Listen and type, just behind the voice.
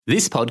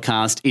This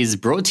podcast is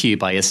brought to you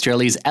by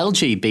Australia's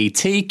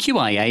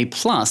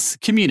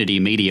LGBTQIA+ community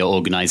media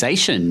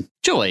organisation,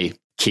 Joy.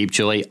 Keep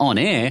Joy on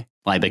air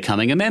by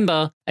becoming a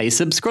member, a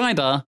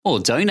subscriber, or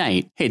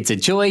donate. Head to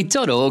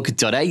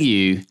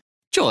joy.org.au.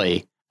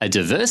 Joy, a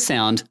diverse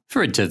sound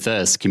for a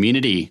diverse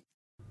community.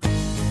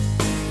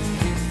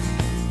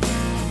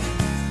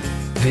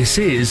 This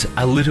is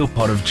A Little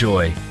Pot of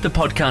Joy, the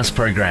podcast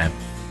program.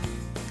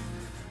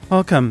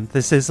 Welcome.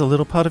 This is A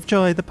Little Pot of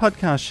Joy, the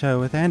podcast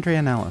show with Andrea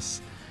and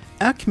Alice.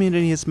 Our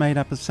community is made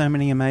up of so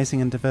many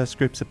amazing and diverse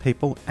groups of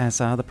people,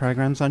 as are the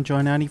programs on Joy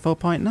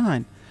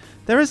 94.9.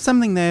 There is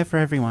something there for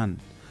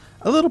everyone.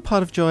 A Little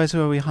Pot of Joy is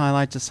where we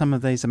highlight just some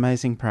of these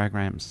amazing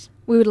programs.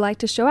 We would like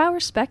to show our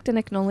respect and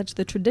acknowledge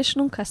the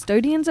traditional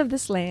custodians of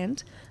this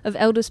land, of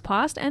elders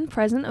past and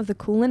present of the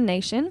Kulin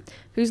Nation,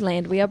 whose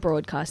land we are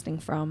broadcasting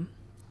from.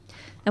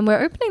 And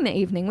we're opening the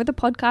evening with a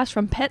podcast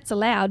from Pets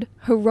Allowed,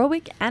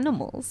 Heroic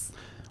Animals.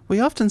 We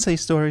often see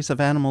stories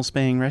of animals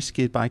being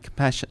rescued by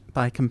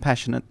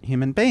compassionate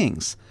human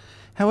beings.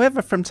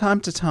 However, from time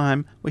to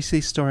time, we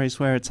see stories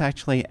where it's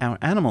actually our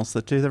animals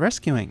that do the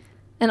rescuing.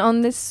 And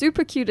on this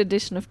super cute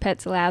edition of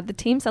Pets Allowed, the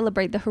team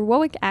celebrate the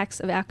heroic acts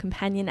of our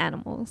companion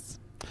animals.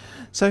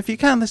 So if you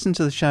can't listen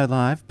to the show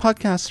live,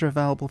 podcasts are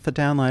available for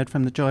download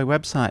from the Joy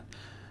website,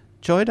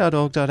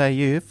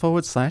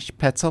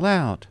 joy.org.au/Pets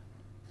Allowed.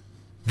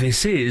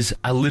 This is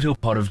A Little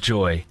Pot of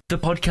Joy, the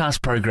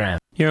podcast program.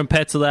 Here on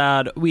Pets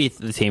Allowed with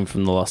the team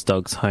from the Lost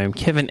Dogs Home,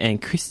 Kevin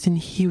and Kristen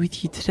here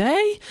with you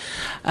today.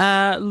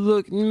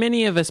 Look,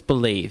 many of us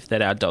believe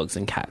that our dogs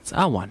and cats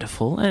are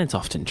wonderful, and it's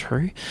often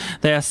true.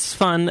 They are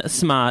fun,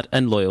 smart,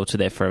 and loyal to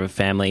their forever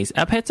families.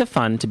 Our pets are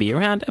fun to be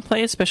around and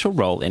play a special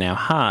role in our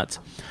hearts.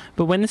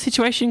 But when the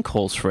situation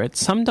calls for it,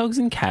 some dogs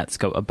and cats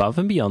go above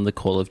and beyond the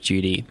call of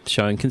duty,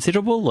 showing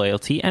considerable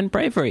loyalty and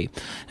bravery.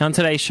 Now, on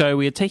today's show,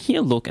 we are taking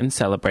a look and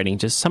celebrating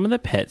just some of the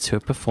pets who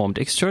have performed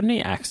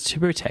extraordinary acts to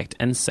protect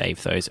and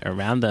save those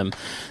around them.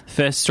 The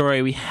first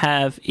story we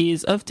have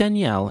is of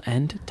Danielle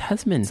and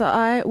Tasman. So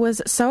I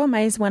was so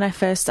amazed when I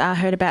first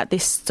heard about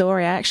this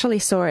story. I actually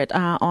saw it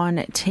on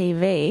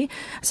TV.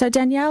 So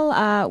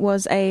Danielle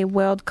was a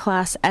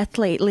world-class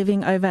athlete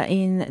living over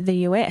in the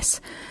US.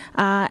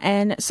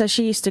 And so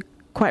she used to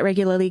quite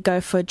regularly go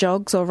for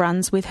jogs or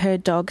runs with her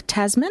dog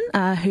Tasman,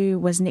 who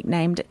was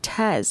nicknamed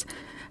Taz.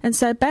 And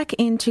so back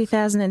in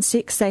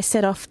 2006, they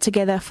set off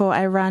together for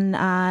a run,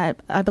 I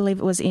believe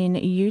it was in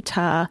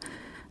Utah,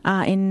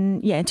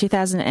 in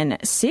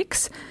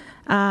 2006.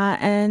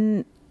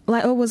 And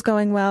like all was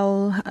going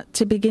well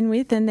to begin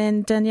with, and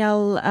then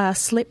Danielle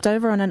slipped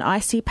over on an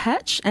icy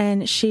patch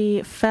and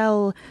she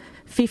fell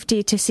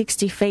 50 to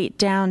 60 feet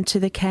down to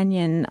the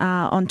canyon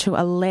onto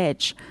a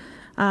ledge.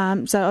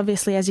 So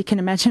obviously, as you can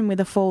imagine, with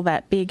a fall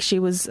that big, she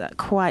was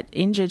quite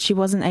injured. She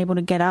wasn't able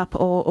to get up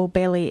or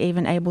barely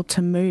even able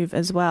to move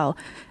as well.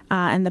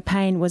 And the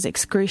pain was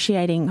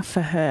excruciating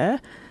for her.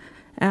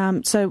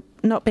 So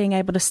not being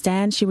able to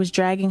stand, she was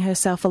dragging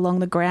herself along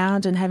the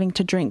ground and having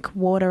to drink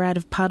water out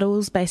of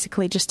puddles,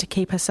 basically just to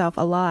keep herself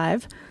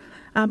alive.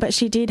 But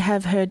she did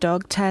have her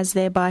dog Taz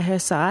there by her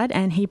side,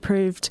 and he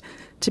proved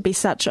to be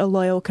such a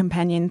loyal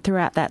companion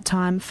throughout that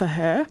time for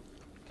her.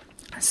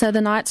 So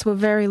the nights were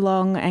very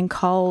long and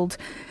cold,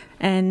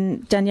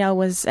 and Danielle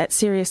was at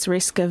serious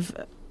risk of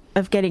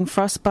getting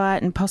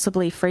frostbite and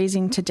possibly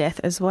freezing to death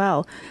as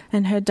well.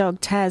 And her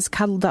dog Taz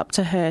cuddled up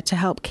to her to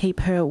help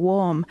keep her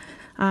warm,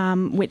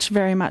 which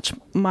very much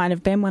might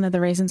have been one of the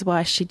reasons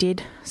why she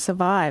did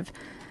survive.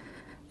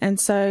 And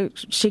so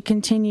she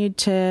continued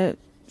to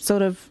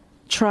sort of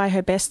try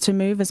her best to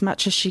move as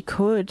much as she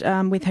could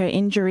with her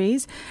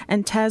injuries,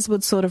 and Taz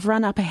would sort of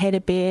run up ahead a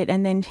bit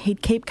and then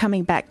he'd keep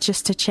coming back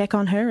just to check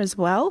on her as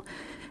well.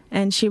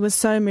 And she was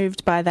so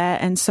moved by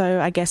that and so,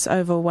 I guess,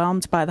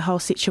 overwhelmed by the whole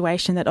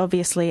situation that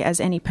obviously, as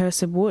any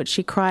person would,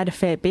 she cried a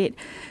fair bit,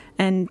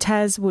 and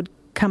Taz would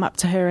come up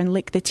to her and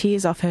lick the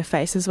tears off her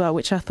face as well,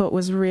 which I thought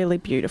was really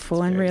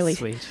beautiful and really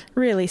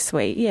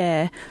sweet,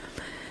 yeah.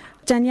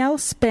 Danielle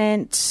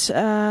spent,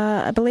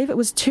 I believe it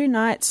was 2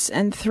 nights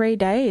and 3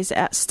 days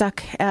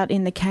stuck out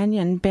in the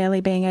canyon, barely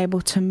being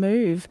able to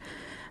move,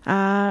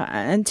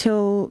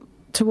 until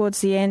towards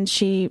the end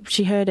she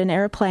heard an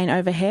aeroplane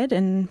overhead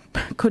and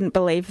couldn't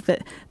believe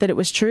that it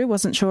was true.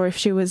 Wasn't sure if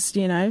she was,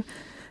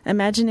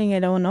 imagining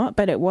it or not,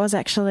 but it was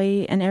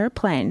actually an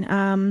aeroplane.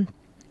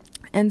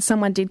 And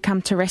someone did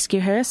come to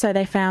rescue her, so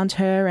they found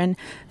her and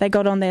they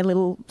got on their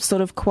little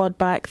sort of quad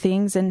bike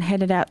things and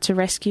headed out to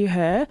rescue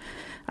her.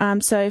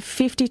 So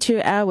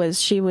 52 hours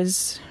she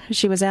was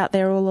out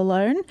there all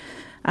alone.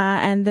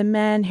 And the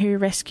man who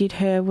rescued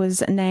her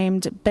was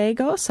named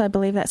Bagos, I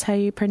believe that's how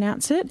you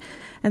pronounce it.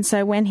 And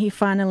so when he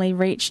finally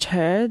reached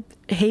her,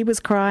 he was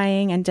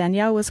crying and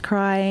Danielle was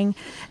crying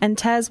and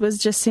Taz was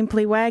just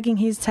simply wagging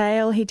his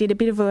tail. He did a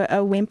bit of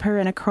a whimper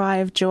and a cry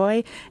of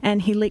joy,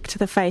 and he licked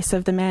the face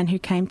of the man who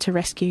came to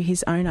rescue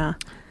his owner.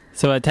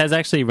 So Taz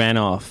actually ran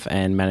off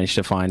and managed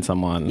to find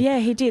someone. Yeah,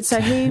 he did.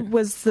 So he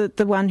was the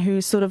one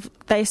who sort of,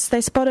 they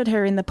spotted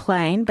her in the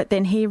plane, but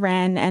then he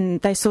ran and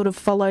they sort of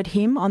followed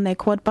him on their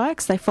quad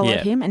bikes. They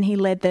followed him and he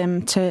led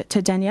them to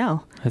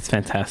Danielle. That's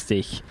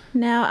fantastic.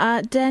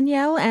 Now,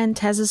 Danielle and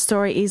Taz's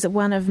story is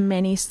one of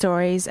many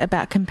stories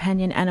about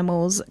companion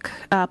animals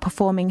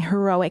performing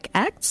heroic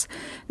acts.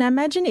 Now,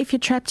 imagine if you're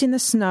trapped in the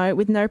snow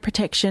with no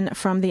protection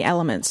from the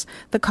elements.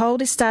 The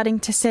cold is starting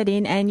to set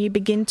in and you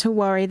begin to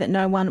worry that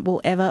no one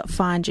will ever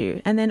find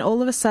you. And then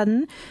all of a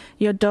sudden,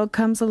 your dog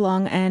comes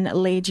along and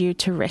leads you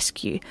to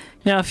rescue.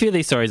 Now, a few of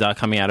these stories are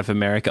coming out of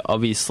America,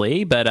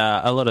 obviously, but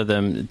a lot of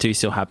them do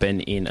still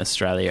happen in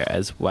Australia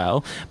as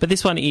well. But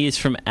this one is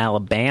from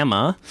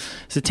Alabama.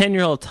 So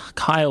 10-year-old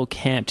Kyle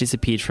Camp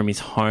disappeared from his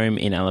home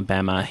in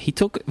Alabama. He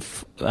took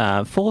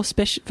four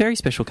very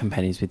special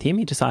companions with him.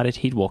 He decided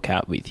he'd walk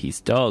out with his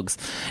dogs.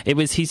 It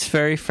was his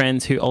furry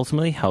friends who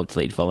ultimately helped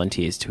lead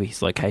volunteers to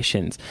his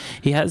locations.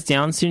 He has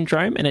Down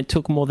syndrome, and it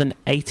took more than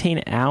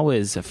 18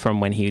 hours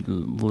from when he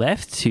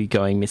left to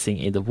going missing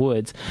in the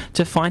woods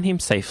to find him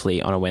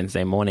safely on a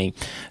Wednesday morning.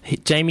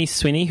 Jamie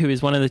Swinney, who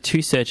is one of the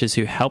two searchers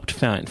who helped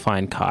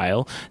find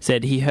Kyle,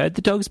 said he heard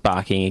the dogs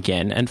barking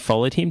again and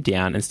followed him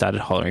down and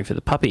started hollering for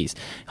the puppies.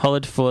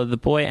 Hollered for the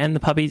boy and the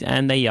puppies,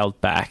 and they yelled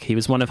back. He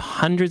was one of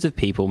hundreds of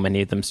people,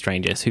 many of them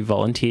strangers, who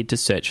volunteered to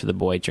search for the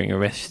boy during a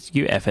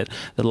rescue effort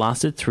that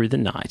lasted through the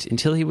night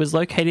until he was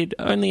located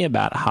only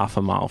about half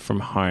a mile from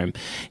home.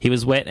 He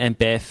was wet and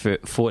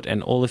barefoot,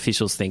 and all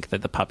officials think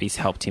that the puppies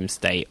helped him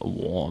stay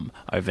warm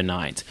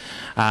overnight.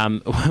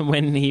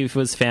 When he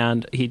was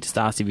found, he just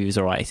asked if he was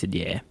all right. He said,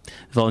 yeah.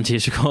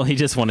 Volunteers recall he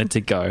just wanted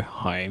to go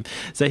home.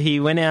 So he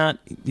went out,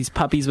 his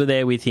puppies were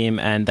there with him,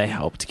 and they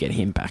helped get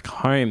him back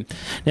home.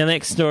 Now, the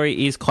next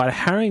story is quite a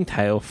harrowing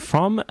tale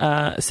from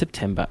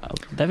September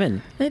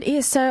 11. It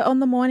is. So on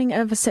the morning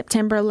of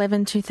September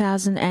 11,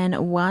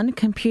 2001,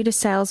 computer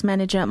sales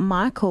manager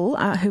Michael,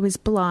 who is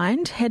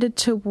blind, headed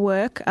to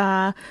work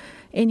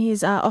in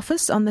his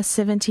office on the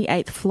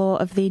 78th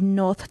floor of the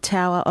North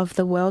Tower of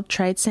the World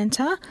Trade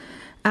Center.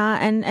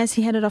 And as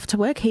he headed off to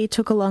work, he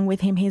took along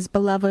with him his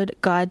beloved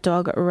guide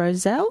dog,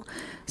 Roselle.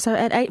 So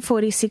at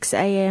 8:46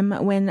 a.m.,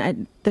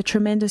 when the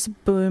tremendous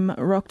boom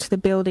rocked the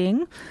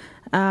building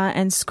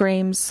and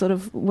screams sort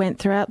of went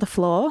throughout the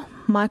floor,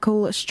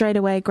 Michael straight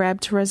away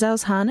grabbed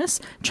Roselle's harness,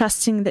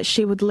 trusting that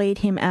she would lead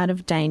him out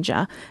of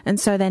danger. And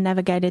so they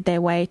navigated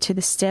their way to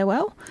the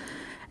stairwell.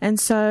 And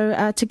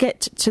so to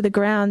get to the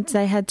ground,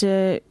 they had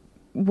to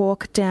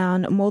walk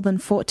down more than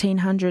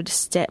 1,400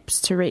 steps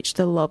to reach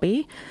the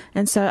lobby.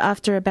 And so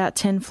after about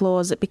 10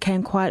 floors, it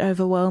became quite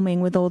overwhelming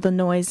with all the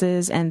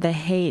noises and the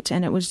heat,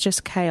 and it was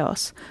just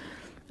chaos.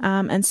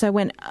 And so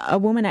when a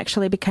woman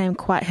actually became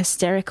quite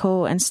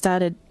hysterical and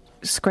started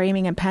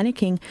screaming and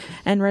panicking,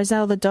 and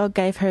Roselle the dog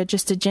gave her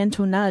just a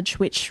gentle nudge,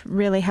 which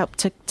really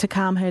helped to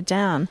calm her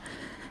down.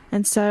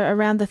 And so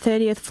around the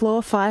 30th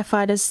floor,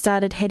 firefighters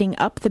started heading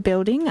up the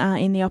building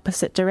in the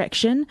opposite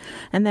direction,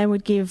 and they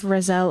would give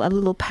Roselle a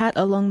little pat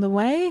along the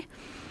way.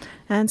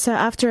 And so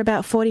after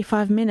about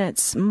 45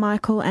 minutes,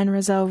 Michael and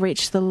Roselle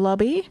reached the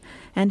lobby,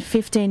 and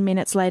 15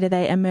 minutes later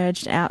they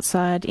emerged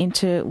outside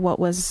into what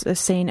was a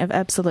scene of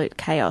absolute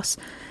chaos.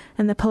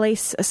 And the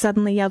police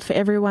suddenly yelled for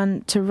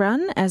everyone to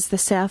run as the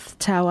South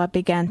Tower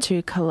began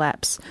to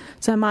collapse.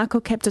 So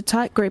Michael kept a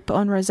tight grip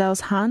on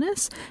Roselle's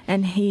harness,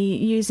 and he,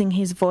 using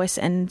his voice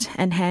and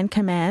hand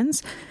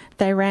commands,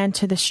 they ran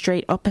to the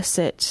street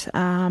opposite.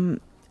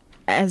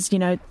 As, you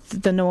know,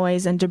 the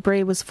noise and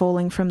debris was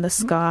falling from the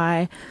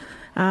sky.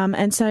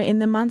 And so in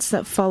the months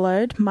that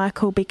followed,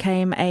 Michael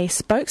became a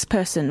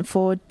spokesperson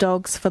for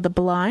Dogs for the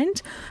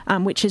Blind,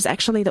 which is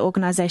actually the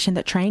organisation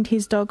that trained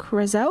his dog,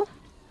 Roselle.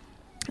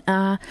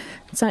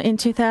 So in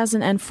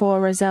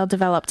 2004, Roselle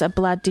developed a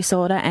blood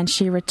disorder and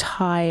she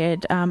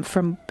retired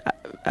from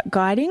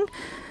guiding.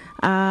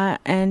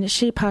 And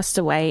she passed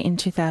away in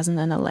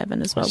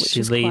 2011 as well, which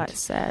is quite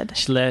sad.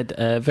 She led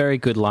a very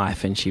good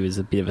life and she was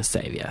a bit of a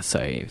saviour. So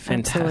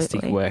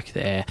fantastic Absolutely. Work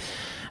there.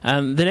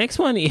 The next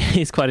one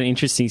is quite an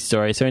interesting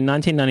story. So in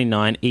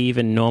 1999, Eve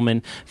and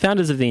Norman,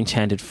 founders of the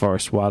Enchanted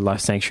Forest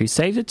Wildlife Sanctuary,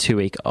 saved a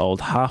 2-week-old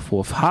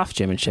half-wolf,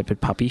 half-German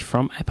Shepherd puppy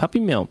from a puppy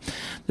mill.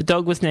 The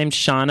dog was named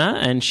Shana,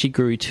 and she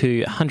grew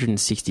to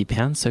 160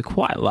 pounds, so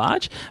quite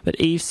large, but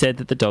Eve said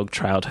that the dog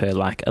trailed her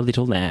like a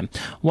little lamb.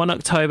 One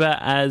October,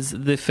 as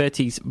the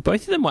Ferties,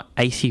 both of them were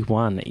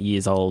 81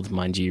 years old,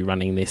 mind you,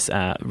 running this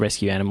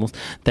rescue animals,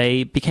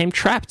 they became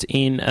trapped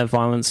in a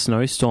violent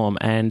snowstorm,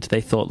 and they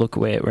thought, look,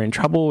 we're in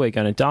trouble, we're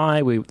going to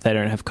die. They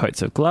don't have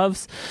coats of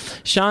gloves.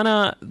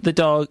 Shana, the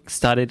dog,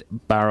 started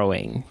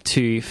burrowing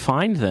to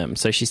find them.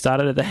 So she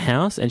started at the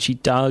house and she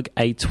dug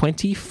a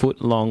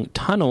 20-foot long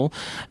tunnel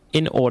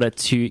in order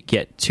to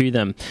get to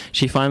them.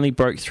 She finally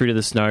broke through to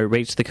the snow,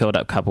 reached the curled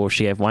up couple.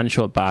 She gave one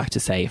short bark to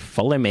say,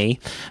 "Follow me,"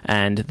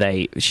 and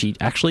she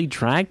actually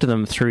dragged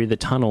them through the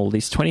tunnel,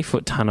 this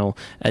 20-foot tunnel.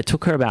 It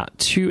took her about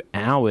 2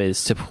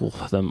 hours to pull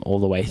them all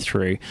the way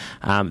through.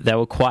 They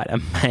were quite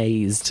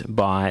amazed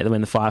by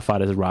when the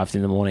firefighters arrived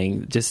in the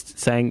morning, just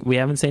saying, "We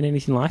haven't seen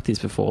anything like this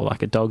before,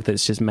 like a dog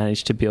that's just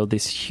managed to build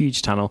this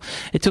huge tunnel."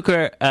 It took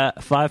her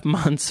 5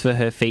 months for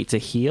her feet to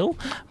heal,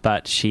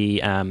 but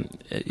she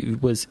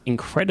it was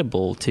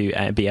incredible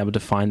to be able to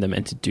find them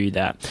and to do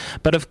that.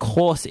 But of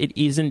course, it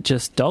isn't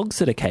just dogs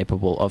that are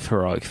capable of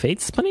heroic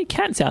feats. There's plenty of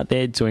cats out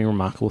there doing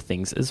remarkable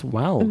things as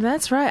well.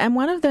 That's right. And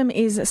one of them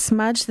is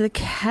Smudge the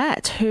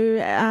cat, who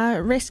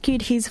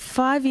rescued his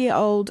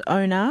 5-year-old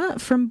owner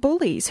from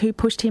bullies who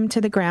pushed him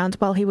to the ground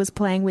while he was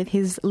playing with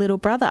his little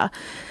brother.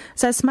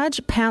 So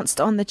Smudge pounced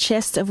on the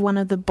chest of one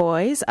of the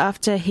boys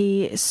after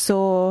he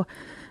saw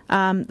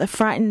the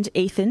frightened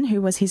Ethan,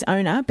 who was his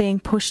owner, being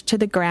pushed to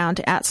the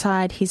ground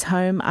outside his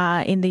home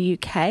in the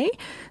UK.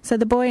 So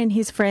the boy and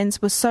his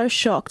friends were so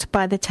shocked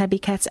by the tabby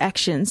cat's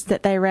actions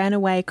that they ran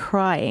away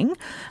crying,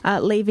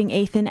 leaving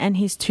Ethan and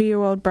his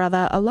 2-year-old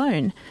brother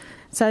alone.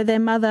 So their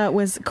mother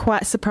was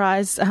quite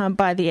surprised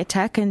by the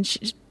attack,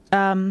 and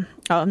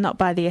not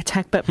by the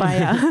attack, but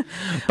by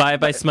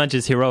by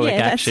Smudge's heroic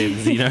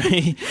actions,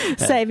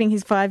 saving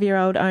his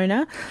 5-year-old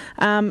owner.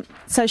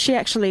 So she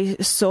actually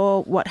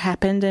saw what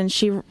happened, and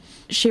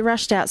she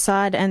rushed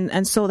outside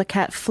and saw the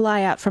cat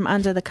fly out from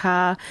under the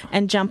car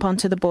and jump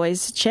onto the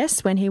boy's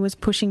chest when he was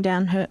pushing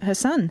down her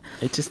son.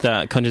 It just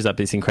conjures up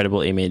this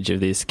incredible image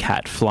of this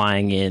cat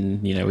flying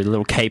in, with a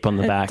little cape on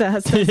the back. It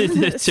does.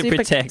 to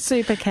protect.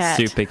 Super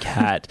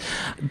cat.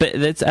 But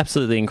that's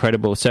absolutely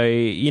incredible. So,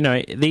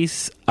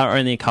 these are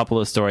only a couple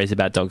of stories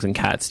about dogs and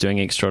cats doing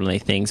extraordinary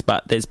things,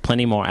 but there's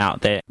plenty more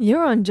out there.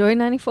 You're on Joy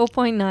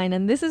 94.9,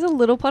 and this is A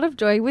Little Pot of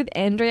Joy with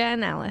Andrea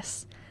and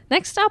Alice.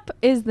 Next up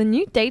is the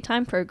new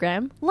daytime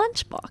program,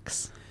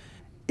 Lunchbox.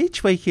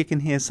 Each week you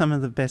can hear some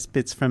of the best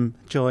bits from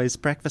Joy's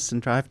Breakfast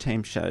and Drive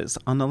team shows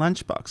on the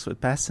Lunchbox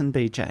with Bass and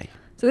BJ.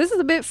 So this is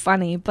a bit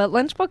funny, but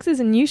Lunchbox is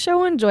a new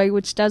show on Joy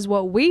which does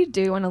what we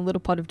do on A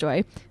Little Pot of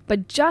Joy,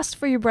 but just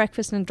for your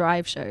Breakfast and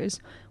Drive shows.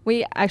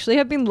 We actually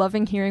have been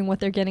loving hearing what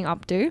they're getting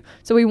up to,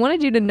 so we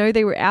wanted you to know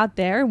they were out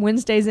there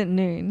Wednesdays at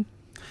noon.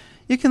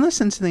 You can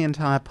listen to the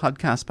entire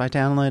podcast by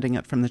downloading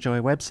it from the Joy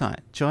website,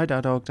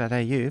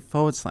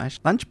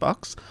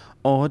 joy.org.au/lunchbox,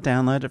 or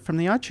download it from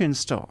the iTunes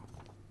store.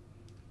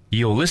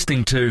 You're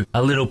listening to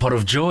A Little Pot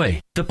of Joy,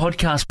 the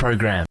podcast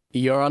program.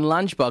 You're on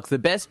Lunchbox, the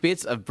best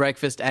bits of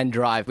Breakfast and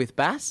Drive with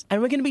Bass,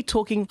 and we're going to be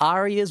talking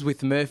arias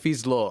with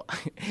Murphy's Law.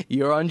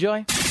 You're on,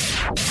 Joy?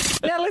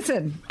 Now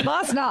listen,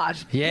 last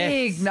night, Yes.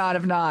 big night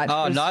of night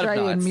Oh, for the night of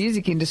Australian nights.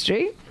 music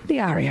industry, the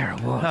ARIA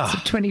Awards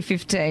of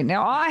 2015.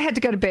 Now, I had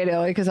to go to bed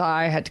early because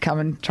I had to come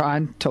and try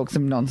and talk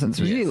some nonsense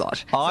with you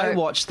lot. I So,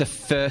 watched the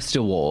first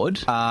award,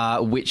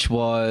 which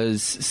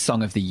was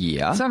Song of the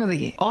Year. Song of the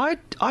Year. I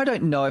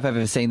don't know if I've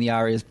ever seen the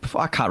arias before.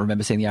 I can't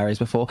remember seeing the arias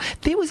before.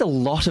 There was a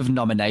lot of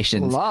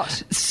nominations. A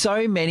lot.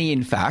 So many,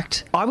 in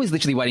fact. I was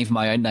literally waiting for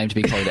my own name to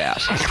be called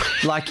out.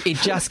 Like, it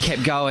just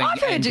kept going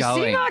I've heard and you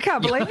going. sing. I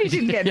can't believe you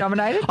didn't get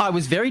nominated. I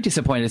was very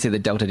disappointed to see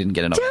that Delta didn't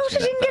get a nomination. Delta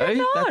didn't get a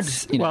nod.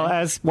 That's, you know, Well,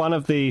 as one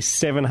of the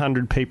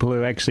 700 people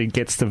who actually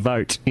gets to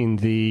vote in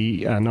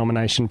the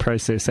nomination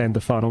process and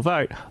the final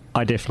vote,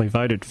 I definitely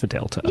voted for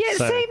Delta. Yeah,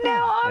 So, see,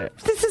 now,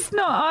 this is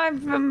not...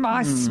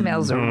 my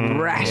smells a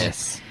rat.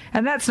 yes.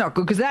 And that's not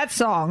good, because that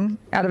song,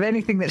 out of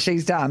anything that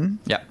she's done,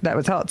 Yep. that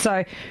was hot.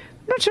 So,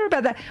 not sure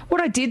about that.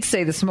 What I did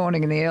see this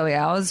morning in the early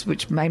hours,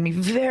 which made me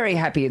very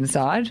happy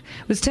inside,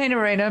 was Tina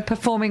Arena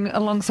performing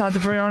alongside the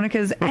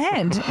Veronicas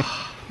and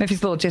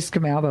Murphy's Law, Jessica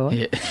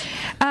Malboy. Yeah.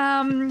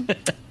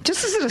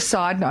 Just as a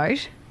side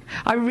note,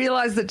 I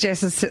realised that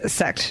Jess has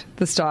sacked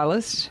the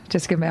stylist.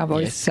 Jessica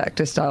Malboy Yes. sacked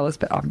her stylist,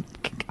 but I'm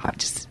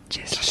just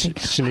Jess.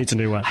 she needs a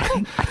new one.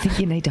 I think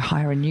you need to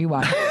hire a new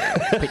one.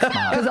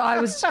 Because I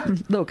was,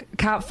 look,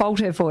 can't fault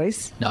her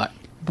voice. No.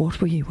 What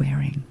were you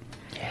wearing?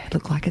 It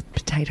looked like a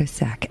potato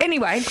sack.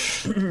 Anyway,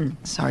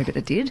 sorry, but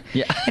it did.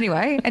 Yeah.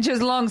 Anyway, and she was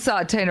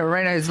alongside Tina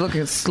Arena, who's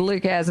looking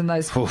sleek as and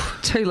those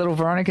two little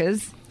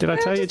Veronicas. Did I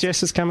tell you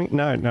Jess is coming?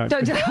 No. Don't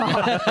look.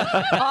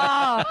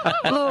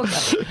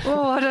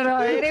 I don't know.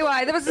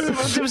 Anyway, it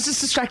was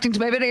just distracting to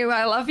me. But anyway,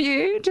 I love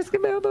you, Jessica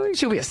Malboy.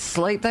 She'll be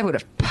asleep. They would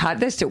have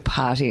they're still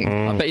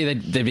partying. I bet you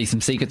there'd be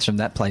some secrets from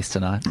that place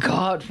tonight.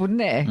 God, wouldn't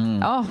there?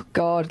 Oh,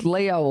 God.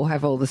 Leo will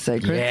have all the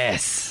secrets.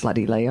 Yes.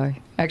 Bloody Leo.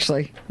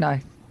 Actually, no.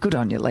 Good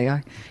on you,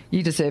 Leo.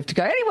 You deserve to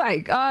go.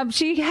 Anyway,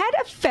 she had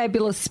a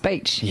fabulous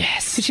speech.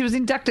 Yes. So she was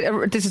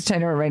inducted, this is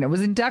Tina Arena,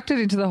 was inducted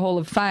into the Hall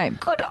of Fame.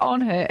 Good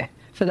on her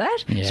for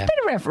that. She's Yeah.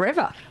 been around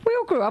forever. We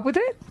all grew up with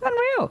her.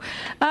 Unreal.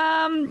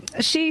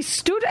 She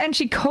stood and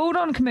she called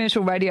on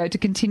commercial radio to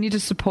continue to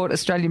support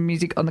Australian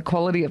music on the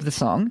quality of the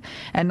song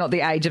and not the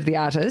age of the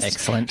artist.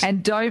 Excellent.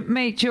 And don't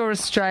meet your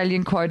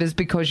Australian quotas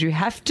because you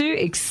have to,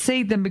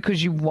 exceed them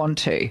because you want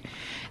to.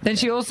 Then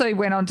she also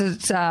went on to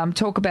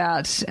talk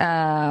about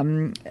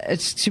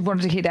she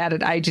wanted to hit out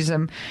at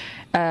ageism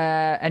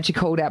And she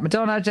called out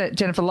Madonna,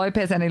 Jennifer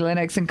Lopez, Annie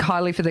Lennox and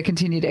Kylie for their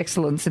continued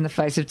excellence in the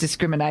face of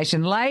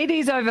discrimination.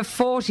 Ladies over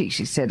 40,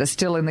 she said, are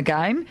still in the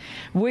game.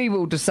 We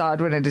will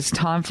decide when it is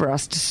time for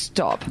us to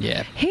stop.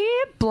 Yeah. Here,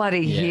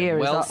 bloody here.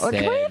 well is like,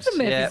 can we have the said.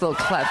 Memphis Yeah. little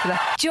clap for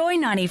that? Joy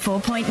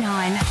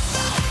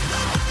 94.9.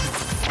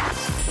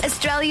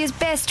 Australia's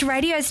best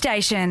radio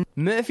station.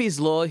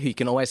 Murphy's Law, who you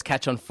can always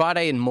catch on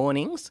Friday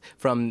mornings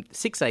from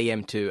 6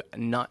 a.m. to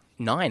 9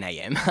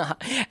 a.m.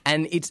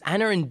 And it's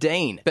Anna and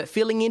Dean. But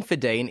filling in for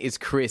Dean is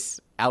Chris,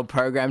 our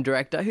program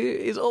director, who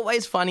is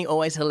always funny,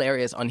 always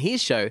hilarious on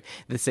his show,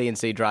 The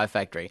CNC Drive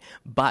Factory.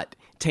 But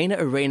Tina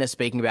Arena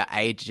speaking about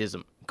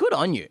ageism. Good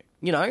on you.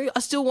 You know, I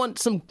still want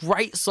some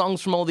great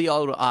songs from all the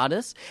older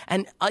artists.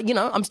 And,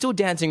 I'm still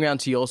dancing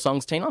around to your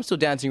songs, Tina. I'm still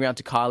dancing around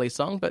to Kylie's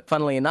song. But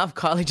funnily enough,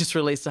 Kylie just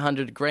released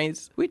 100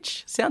 Degrees,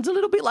 which sounds a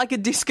little bit like a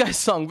disco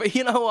song. But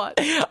you know what?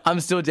 I'm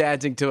still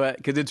dancing to it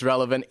because it's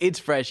relevant, it's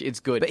fresh,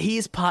 it's good. But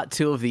here's part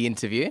 2 of the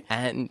interview,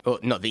 or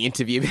not the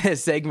interview, but a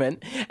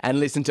segment, and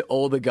listen to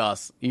all the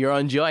goss. You're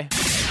on Joy.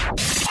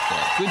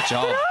 Good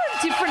job. On a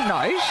different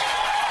note,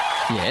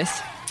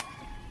 Yes.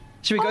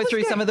 Should we go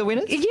through some of the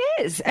winners?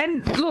 Yes,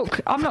 and look,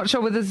 I'm not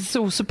sure whether this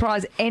will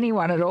surprise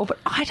anyone at all, but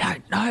I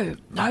don't know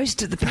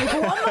most of the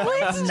people on the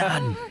list.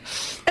 None.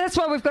 That's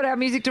why we've got our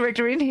music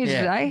director in here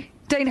today.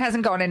 Dean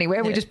hasn't gone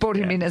anywhere. We just brought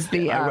him in as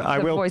the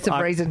voice of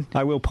reason.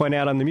 I will point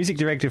out I'm the music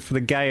director for the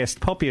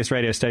gayest, poppiest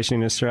radio station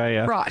in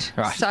Australia. Right.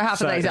 So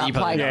half of these aren't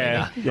played.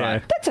 Yeah.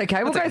 Right. That's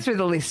okay. We'll go through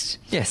the list.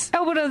 Yes.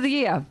 Album of the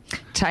year,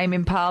 Tame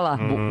Impala.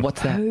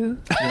 What's that? Who?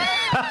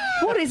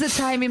 What is a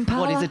Tame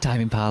Impala? What is a Tame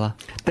Impala?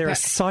 They're a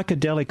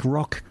psychedelic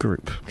rock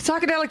group.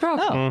 Psychedelic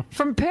rock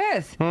from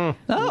Perth. Oh.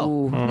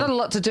 Not a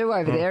lot to do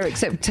over there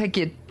except take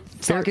your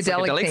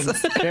psychedelic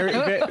things.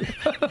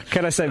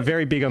 Can I say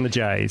very big on the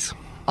Jays?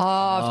 Oh,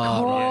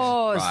 of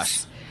course.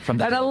 Right. From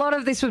the And a lot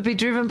of this would be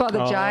driven by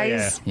the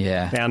Jays.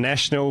 Yeah. Our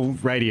national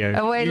radio.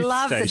 And we youth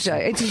love the station.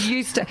 Jays. It's a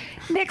youth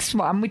Next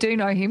one, we do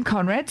know him,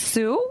 Conrad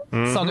Sewell.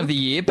 Song of the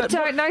year, but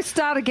Don't know,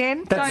 start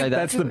again.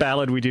 That's the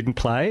ballad we didn't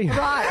play.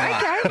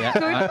 Right, okay,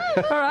 good.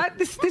 All right,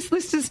 this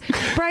list is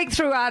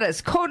breakthrough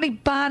artist. Courtney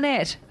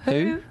Barnett.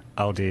 Who?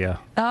 Oh dear.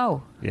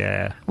 Oh,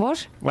 Yeah.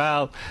 what?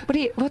 Well, What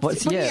do you-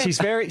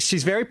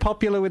 she's very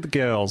popular with the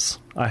girls.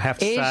 I have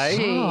to Is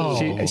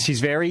say, she?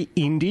 she's very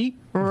indie.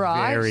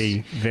 Right.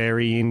 Very,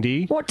 very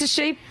indie. What does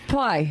she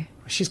play?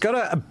 She's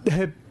got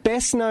her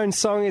best known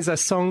song is a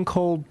song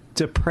called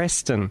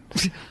Depreston,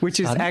 which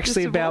is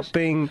actually about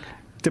being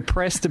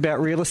depressed about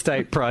real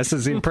estate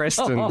prices in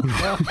Preston.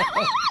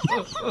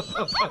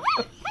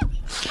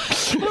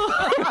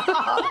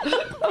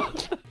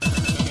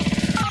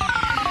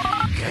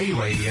 Gay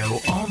radio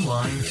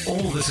online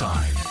all the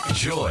time.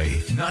 Joy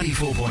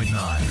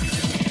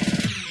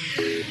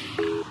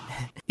 94.9.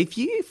 If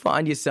you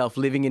find yourself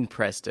living in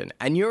Preston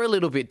and you're a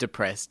little bit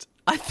depressed,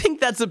 I think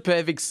that's a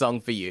perfect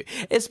song for you,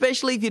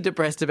 especially if you're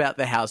depressed about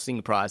the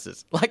housing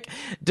prices. Like,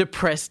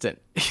 Depreston.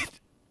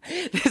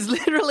 There's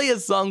literally a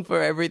song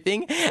for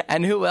everything,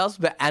 and who else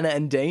but Anna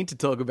and Dean to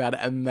talk about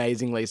it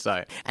amazingly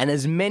so. And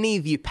as many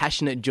of you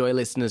passionate Joy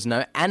listeners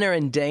know, Anna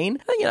and Dean,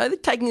 they're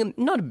taking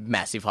not a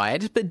massive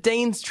hiatus, but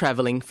Dean's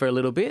travelling for a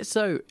little bit,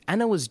 so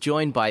Anna was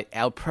joined by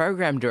our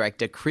program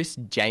director, Chris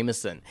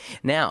Jameson.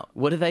 Now,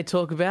 what do they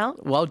talk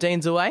about while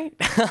Dean's away?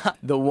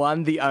 The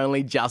one, the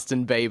only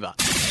Justin Bieber.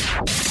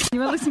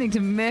 You are listening to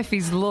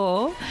Murphy's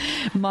Law,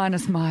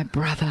 minus my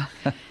brother.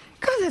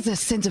 God, there's a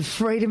sense of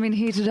freedom in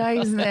here today,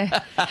 isn't there?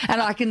 And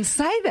I can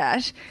say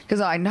that because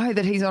I know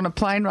that he's on a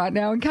plane right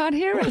now and can't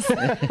hear us.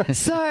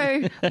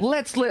 So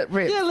let's let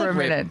rip for a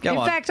minute. In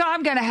fact,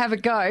 I'm going to have a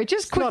go.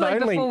 Just quickly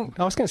before...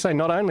 I was going to say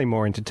not only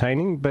more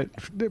entertaining, but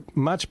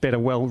much better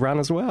well run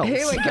as well.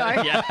 Here we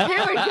go.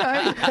 Here we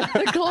go.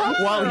 The clocks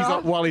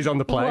while he's on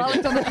the plane. While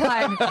he's on the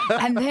plane.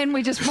 And then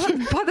we just...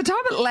 By the time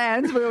it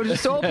lands, we'll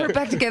just all put it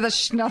back together.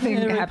 Nothing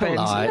happened.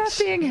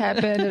 Nothing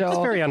happened at all.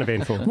 It's very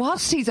uneventful.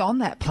 Whilst he's on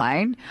that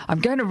plane, I'm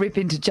going to rip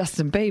into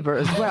Justin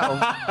Bieber as well.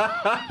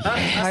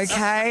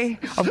 Okay?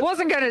 I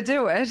wasn't going to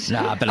do it.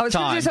 Nah, but I was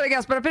going to time. do something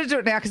else, but I better do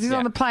it now because he's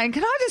on the plane.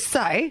 Can I just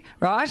say,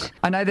 right?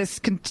 I know it's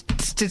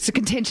a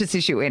contentious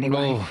issue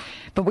anyway.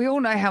 But we all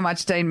know how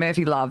much Dean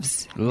Murphy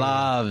loves.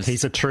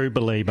 He's a true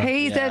believer.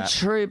 He's a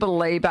true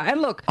believer. And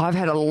look, I've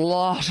had a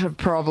lot of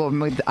problem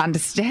with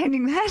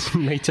understanding that.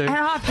 Me too. And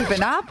I've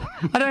given up.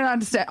 I don't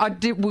understand.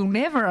 Will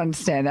never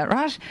understand that,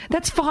 right?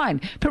 That's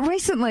fine. But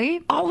recently,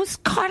 I was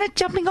kind of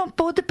jumping on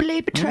board the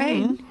believer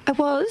train. I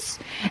was.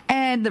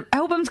 And the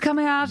album's come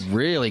out.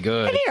 Really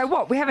good. And you know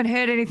what? We haven't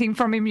heard anything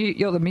from him.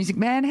 You're the music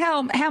man.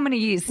 How many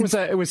years?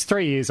 It was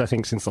 3 years, I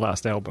think, since the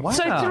last album.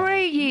 So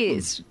 3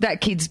 years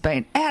that kid's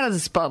been out of the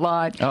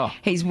spotlight. Oh.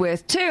 He's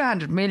worth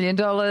 $200 million,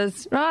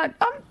 right?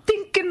 I'm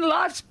thinking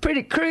life's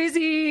pretty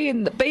cruisy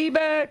in the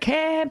Bieber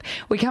camp.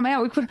 We come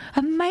out, we put an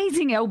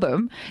amazing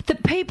album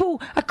that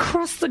people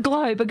across the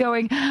globe are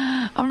going,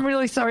 I'm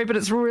really sorry, but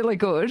it's really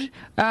good.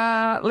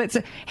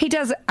 He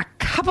does a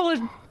couple of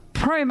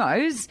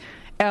promos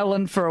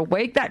Ellen for a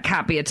week. That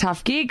can't be a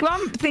tough gig.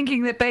 I'm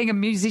thinking that being a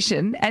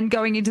musician and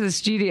going into the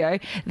studio,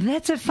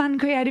 that's a fun,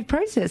 creative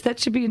process. That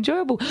should be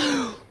enjoyable.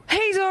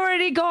 He's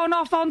already gone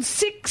off on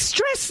sick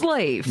stress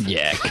leave.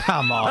 Yeah,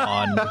 come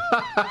on.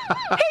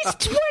 He's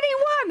 21.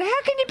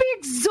 How can you be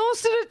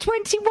exhausted at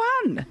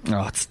 21?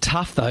 Oh, it's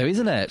tough though,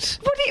 isn't it?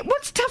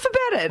 What's tough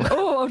about it?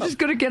 Oh, I've just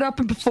got to get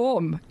up and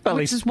perform,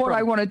 which is what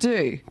I want to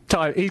do.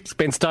 He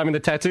spends time in the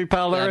tattoo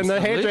parlour and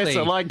the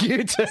hairdresser like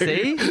you do.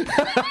 See?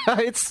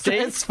 It's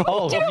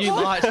stressful. You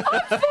might. I'm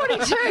 42 and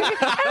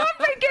I've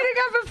been getting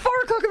up at 4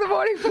 o'clock in the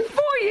morning for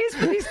 4 years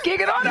for this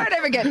gig and I don't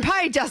ever get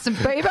paid, Justin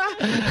Bieber.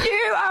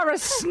 You are a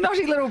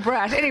snotty little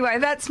brat. Anyway,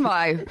 that's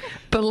my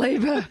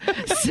Belieber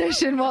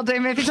session while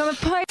Dean Murphy's on the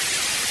plane.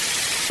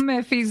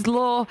 Murphy's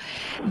Law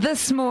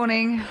this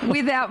morning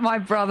without my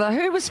brother,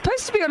 who was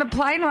supposed to be on a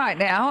plane right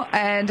now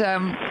and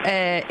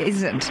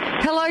isn't.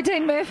 Hello,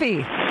 Dean Murphy.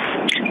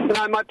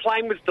 No, my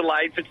plane was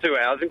delayed for 2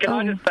 hours, and can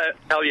I just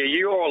tell you,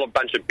 you're all a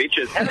bunch of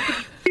bitches. How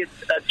does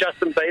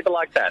Justin Bieber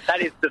like that?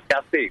 That is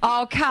disgusting.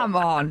 Oh, come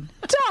on.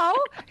 Dol,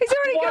 he's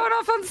already gone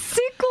off on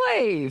sick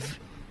leave.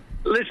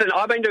 Listen,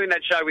 I've been doing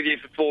that show with you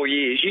for 4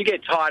 years. You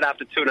get tired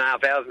after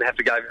 2.5 hours and have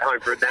to go home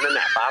for a nap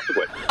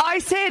afterwards. I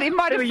said, in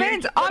my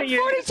defence, I'm 42 and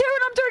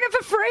I'm doing it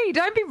for free.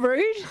 Don't be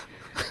rude.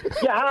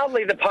 You're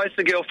hardly the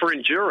poster girl for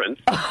endurance.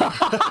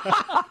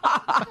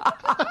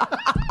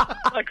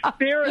 Like,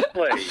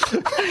 seriously.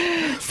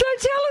 So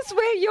tell us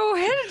where you're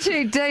headed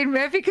to, Dean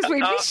Murphy, because we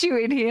miss you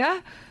in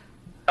here.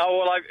 Oh,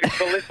 well,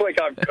 this week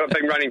I've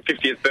been running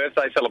 50th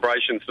birthday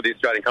celebrations for the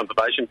Australian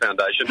Conservation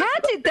Foundation. How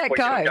did that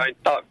go?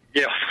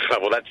 Yeah,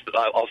 well,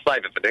 I'll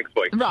save it for next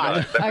week.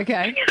 Right,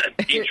 okay.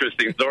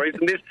 Interesting stories.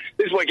 And this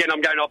weekend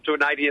I'm going off to an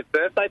 80th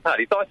birthday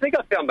party, so I think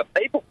I found the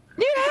people.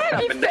 You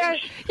have.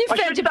 You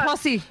found your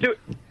posse.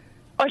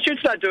 I should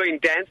start doing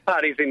dance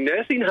parties in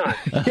nursing homes.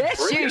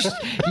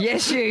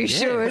 Yes, you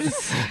should.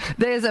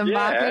 There's a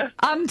market,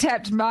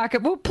 untapped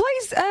market. Well,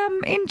 please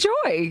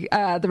enjoy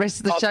the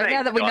rest of the show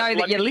now that we know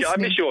that you're listening. I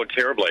miss you all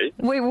terribly.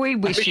 We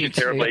wish you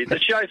terribly. The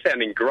show's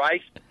sounding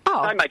great.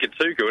 Oh. Don't make it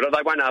too good or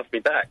they won't ask me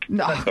back.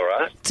 No. That's all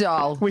right.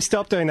 Dol. We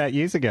stopped doing that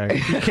years ago.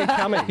 You keep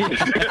coming.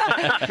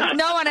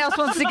 No one else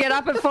wants to get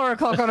up at 4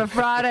 o'clock on a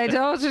Friday,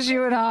 Dol. Just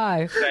you and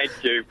I.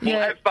 Thank you. Well,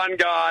 have fun,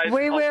 guys.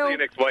 We will. See you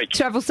next week.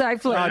 Travel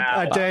safely.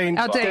 Dean,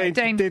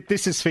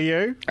 this is for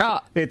you.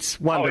 Oh.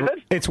 It's One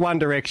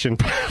Direction.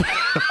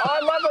 I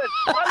love it.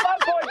 I love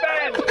boy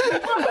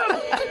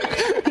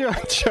bands. You're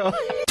sure.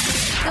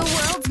 The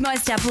world's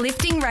most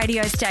uplifting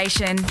radio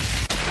station.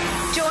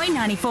 Joy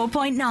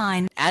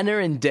 94.9. Anna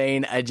and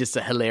Dean are just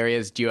a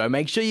hilarious duo.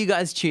 Make sure you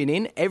guys tune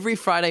in every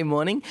Friday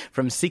morning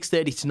from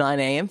 6:30 to 9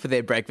 a.m. for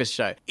their breakfast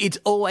show. It's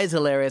always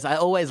hilarious. I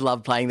always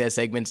love playing their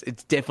segments.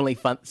 It's definitely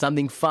fun,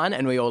 something fun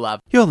and we all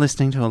love. You're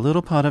listening to A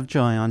Little Pot of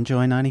Joy on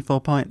Joy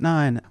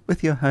 94.9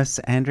 with your hosts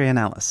Andrea and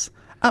Alice.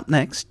 Up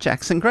next,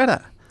 Jax and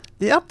Greta.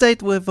 The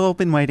update we've all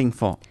been waiting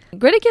for.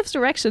 Greta gives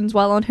directions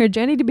while on her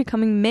journey to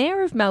becoming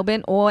Mayor of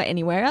Melbourne or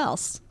anywhere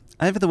else.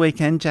 Over the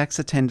weekend, Jax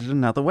attended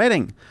another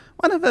wedding.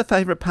 One of her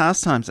favourite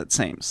pastimes, it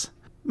seems.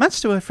 Much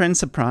to her friend's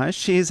surprise,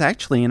 she is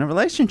actually in a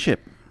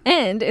relationship.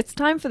 And it's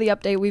time for the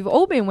update we've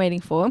all been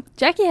waiting for.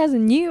 Jackie has a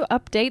new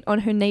update on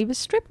her neighbour's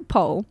stripper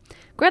pole.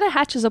 Greta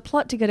hatches a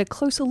plot to get a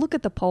closer look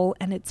at the pole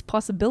and its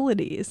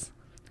possibilities.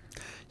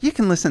 You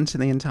can listen to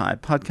the entire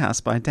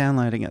podcast by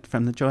downloading it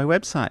from the Joy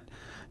website,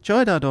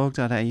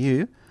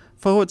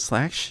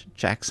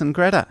 joy.org.au/Jax and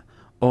Greta,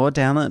 or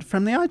download it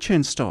from the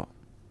iTunes store.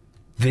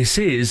 This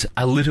is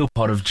A Little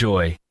Pot of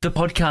Joy, the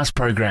podcast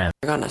program.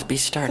 We're gonna be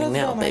starting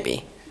now,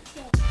 baby.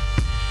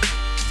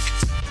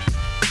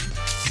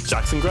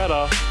 Jax and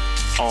Greta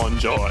on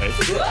Joy.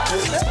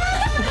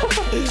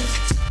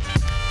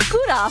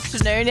 Good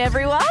afternoon,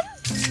 everyone.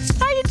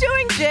 How you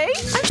doing, G?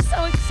 I'm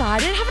so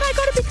excited. Haven't I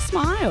got a big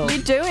smile?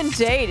 You do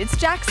indeed. It's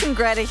Jax and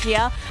Greta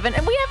here.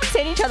 And we haven't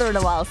seen each other in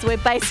a while, so we're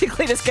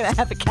basically just going to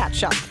have a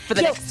catch-up for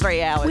the next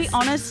 3 hours. We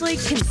honestly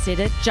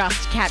considered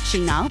just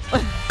catching up.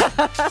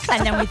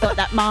 And then we thought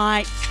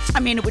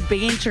it would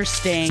be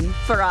interesting.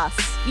 For us.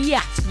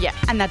 Yeah. Yeah.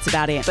 And that's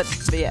about it. But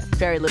yeah,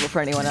 very little for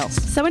anyone else.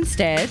 So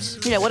instead...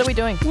 Yeah, what are we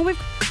doing? Well,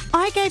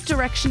 I gave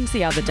directions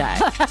the other day.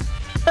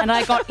 And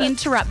I got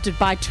interrupted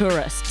by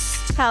tourists.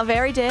 How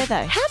very dare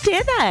they? How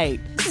dare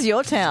they? This is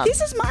your town. This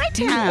is my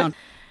town.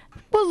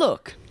 Well,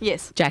 look.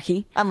 Yes.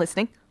 Jackie. I'm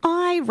listening.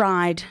 I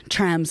ride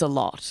trams a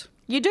lot.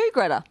 You do,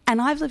 Greta?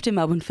 And I've lived in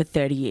Melbourne for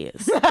 30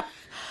 years.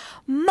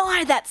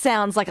 My, that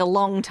sounds like a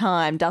long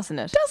time, doesn't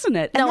it? Doesn't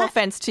it? No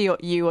offence to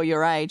you or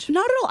your age.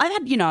 Not at all.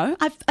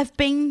 I've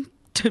been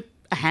to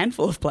a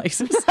handful of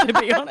places, to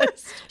be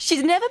honest.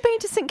 She's never been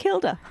to St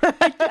Kilda.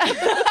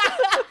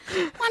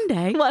 One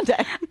day.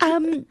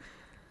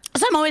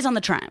 So I'm always on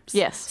the trams.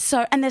 Yes.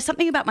 And there's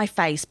something about my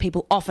face.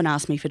 People often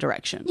ask me for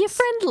directions. You're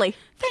friendly.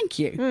 Thank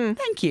you.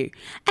 Thank you.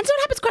 And so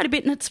it happens quite a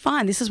bit and it's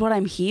fine. This is what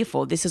I'm here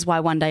for. This is why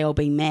one day I'll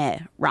be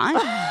mayor, right?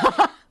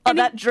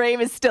 That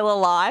dream is still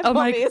alive,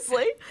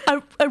 obviously.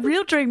 A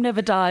real dream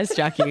never dies,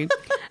 Jackie.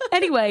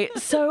 Anyway,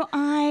 so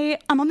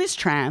I'm on this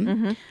tram.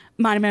 Mm-hmm.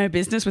 minding my own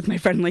business with my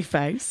friendly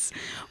face,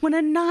 when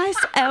a nice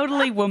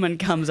elderly woman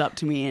comes up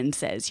to me and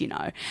says,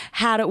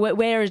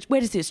 where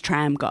does this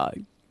tram go?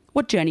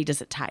 What journey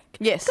does it take?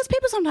 Yes. Because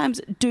people sometimes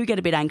do get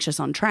a bit anxious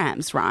on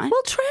trams, right?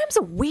 Well, trams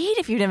are weird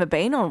if you've never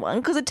been on one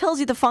because it tells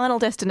you the final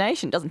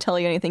destination. It doesn't tell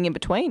you anything in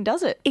between,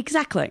 does it?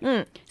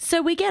 Exactly.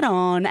 So we get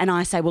on and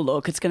I say, well,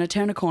 look, it's going to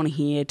turn a corner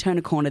here, turn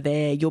a corner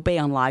there. You'll be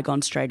on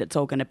Lygon Street. It's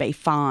all going to be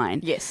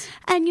fine. Yes.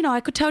 And, I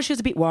could tell she was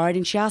a bit worried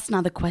and she asked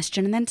another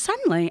question. And then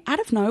suddenly, out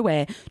of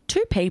nowhere,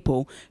 two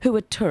people who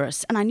were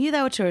tourists, and I knew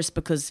they were tourists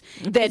because...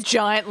 Their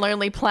giant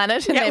Lonely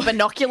Planet and their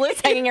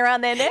binoculars hanging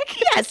around their neck.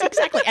 Yes,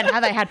 exactly. And how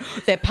they had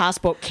their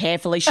passport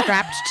carefully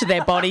strapped to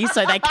their body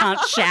so they can't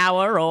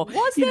shower or...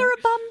 Was there a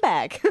bum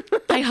bag?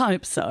 I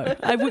hope so.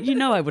 I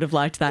would have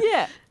liked that.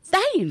 Yeah.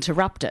 They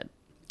interrupted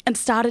and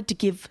started to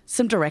give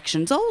some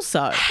directions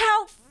also.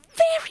 How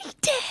very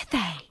dare they?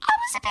 I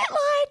was a bit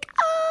like,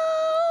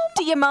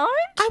 do you mind?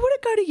 I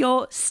want to go to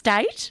your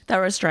state,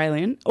 they're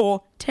Australian,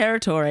 or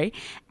territory,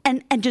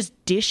 and just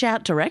dish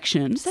out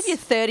directions. Just have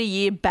your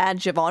 30-year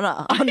badge of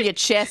honour on your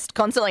chest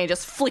constantly and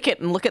just flick it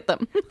and look at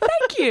them.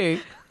 Thank you.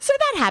 So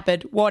that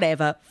happened,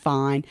 whatever,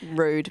 fine.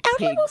 Rude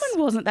Elderly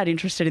woman wasn't that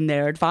interested in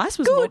their advice,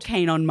 was more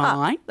keen on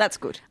mine. That's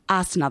good.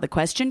 Asked another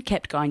question,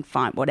 kept going,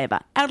 fine,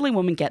 whatever. Elderly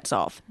woman gets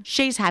off.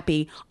 She's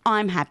happy,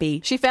 I'm happy.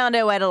 She found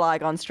her way to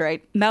Lygon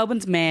Street.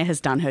 Melbourne's mayor has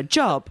done her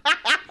job.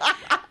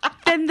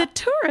 Then the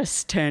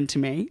tourists turn to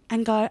me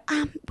and go,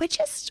 we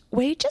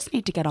just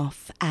need to get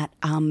off at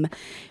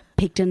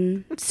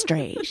Picton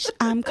Street.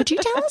 Could you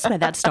tell us where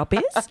that stop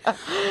is? Were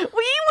you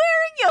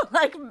wearing your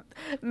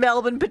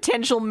Melbourne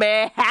potential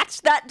mayor hat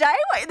that day?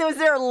 Was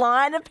there a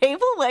line of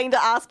people waiting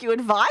to ask you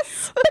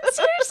advice? But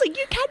seriously,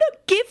 you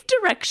cannot give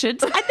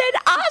directions and then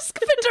ask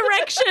for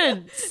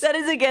directions. That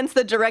is against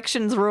the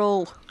directions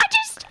rule.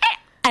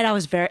 And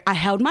I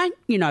held my,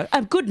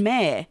 a good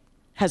mayor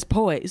has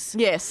poise.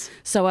 Yes.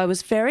 So I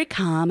was very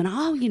calm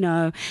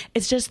and,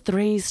 it's just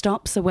 3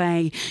 stops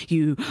away,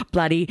 you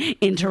bloody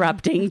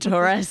interrupting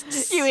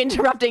tourists. You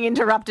interrupting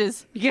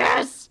interrupters.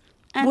 Yes.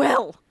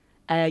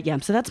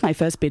 And so that's my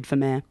first bid for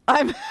mayor.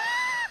 I'm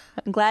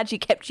glad she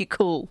kept you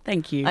cool.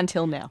 Thank you.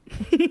 Until now.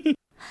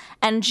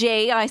 And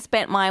I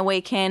spent my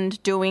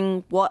weekend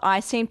doing what I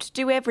seem to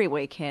do every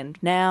weekend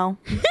now.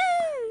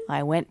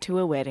 I went to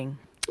a wedding.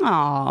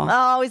 Aww.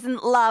 Oh,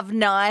 isn't love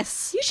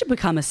nice? You should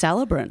become a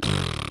celebrant.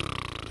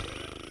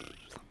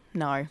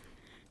 No,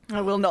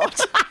 I will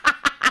not.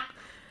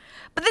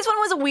 But this one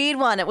was a weird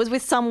one. It was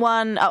with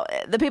someone,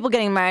 the people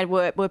getting married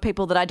were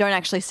people that I don't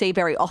actually see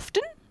very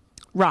often.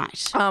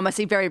 Right. I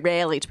see very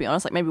rarely, to be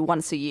honest, like maybe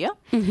once a year.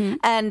 Mm-hmm.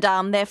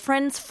 And they're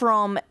friends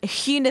from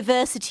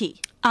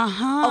university.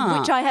 Of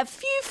which I have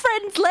few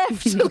friends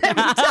left, let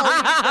me tell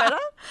you,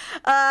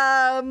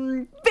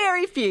 Greta.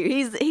 Very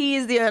few. He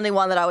is the only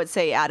one that I would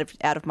see out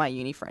of my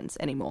uni friends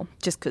anymore,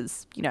 just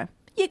because,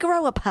 you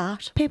grow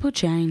apart. People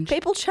change.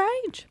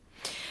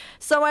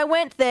 So I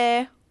went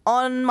there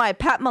on my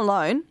Pat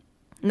Malone,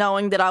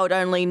 knowing that I would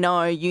only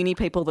know uni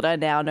people that I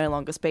now no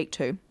longer speak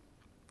to.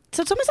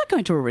 So it's almost like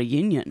going to a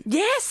reunion.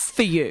 Yes.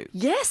 For you.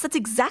 Yes, that's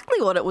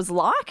exactly what it was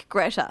like,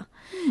 Greta.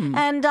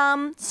 And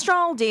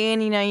strolled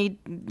in, you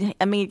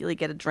immediately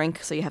get a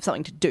drink so you have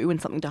something to do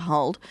and something to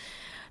hold.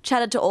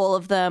 Chatted to all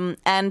of them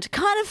and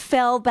kind of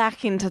fell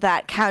back into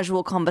that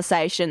casual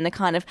conversation, the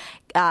kind of,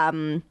 I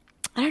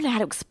don't know how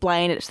to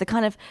explain it, it's the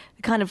kind of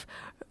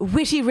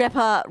witty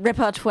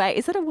repertoire.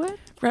 Is that a word?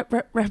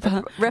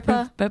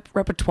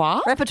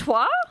 Repertoire?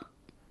 Repertoire?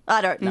 I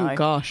don't know. Oh,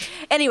 gosh.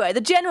 Anyway,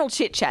 the general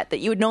chit-chat that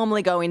you would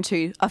normally go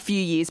into a few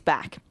years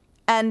back.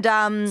 And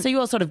so you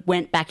all sort of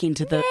went back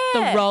into the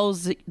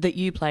roles that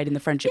you played in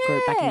the friendship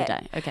group back in the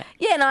day. Okay.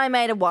 Yeah, and I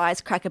made a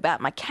wisecrack about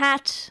my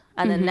cat.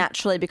 And then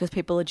naturally, because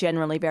people are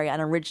generally very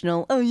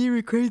unoriginal, oh, you're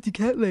a crazy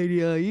cat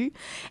lady, are you?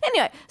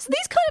 Anyway, so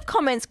these kind of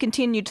comments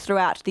continued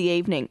throughout the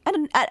evening.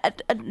 And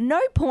at no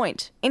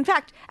point, in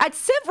fact, at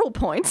several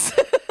points,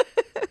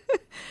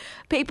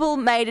 people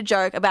made a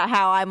joke about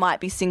how I might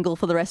be single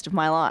for the rest of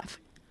my life.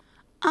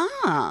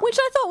 Which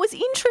I thought was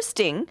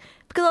interesting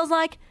because I was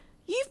like,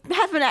 you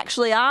haven't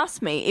actually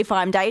asked me if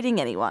I'm dating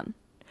anyone.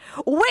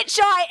 Which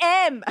I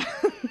am,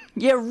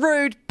 you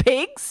rude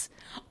pigs.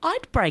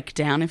 I'd break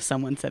down if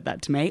someone said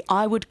that to me.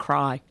 I would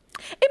cry.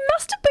 It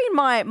must have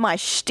been my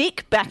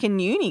shtick back in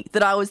uni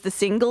that I was the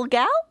single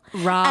gal.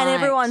 Right. And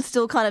everyone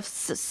still kind of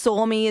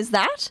saw me as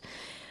that.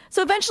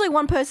 So eventually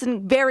one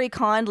person very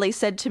kindly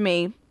said to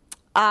me,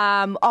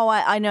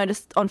 I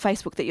noticed on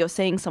Facebook that you're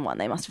seeing someone.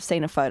 They must have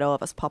seen a photo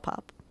of us pop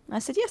up. I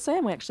said, yes, I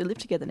am. We actually live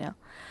together now.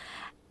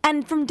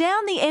 And from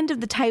down the end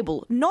of the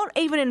table, not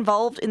even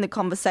involved in the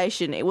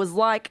conversation, it was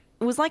like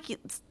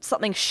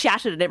something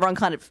shattered and everyone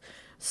kind of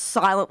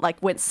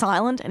went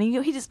silent. And he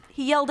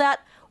yelled out,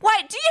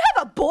 wait, do you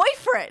have a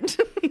boyfriend?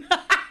 It's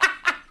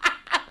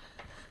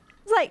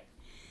like,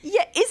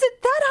 yeah, is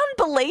it that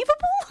unbelievable?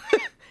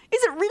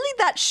 Is it really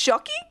that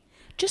shocking?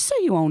 Just so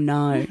you all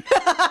know,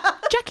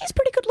 Jackie's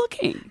pretty good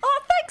looking.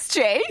 Oh, thanks,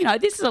 G.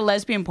 This is a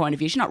lesbian point of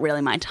view. She's not really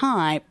my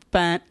type,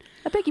 but...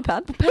 I beg your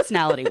pardon?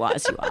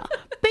 Personality-wise, you are.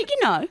 But,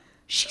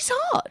 she's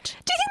hot.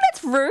 Do you think that's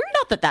That's rude.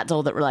 Not that that's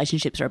all that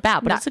relationships are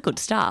about, but it's a good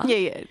start. Yeah,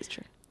 it is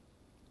true.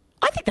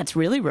 I think that's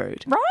really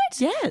rude. Right?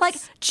 Yes. Like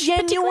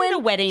Particularly at genuine a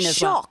wedding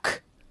as well.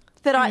 shock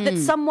that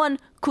someone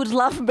could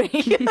love me.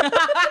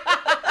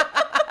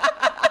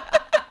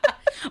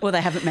 Well,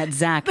 they haven't met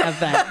Zach, have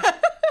they? I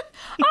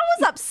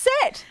was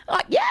upset.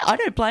 Yeah, I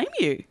don't blame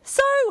you.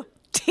 So,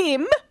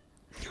 Tim,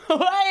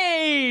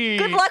 Hey!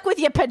 good luck with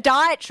your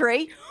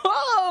podiatry.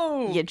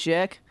 Whoa! You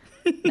jerk.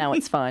 No,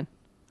 it's fine.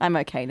 I'm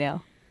okay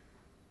now.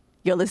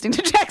 You're listening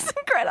to Jackson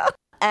Greta.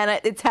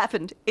 And it's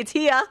happened. It's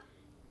here.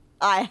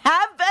 I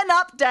have an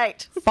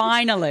update.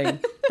 Finally,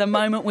 the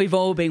moment we've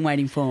all been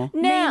waiting for.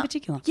 Me Now, in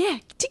particular. Yeah,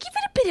 to give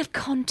it a bit of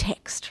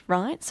context,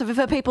 right? So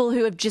for people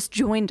who have just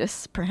joined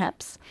us,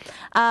 perhaps,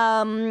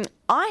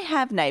 I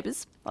have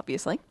neighbours,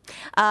 obviously.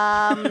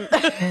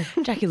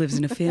 Jackie lives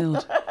in a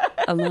field,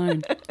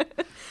 alone.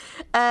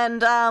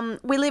 And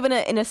we live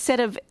in a set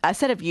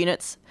of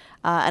units,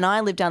 and I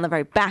live down the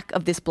very back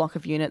of this block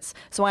of units,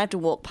 so I have to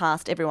walk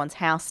past everyone's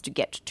house to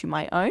get to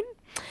my own.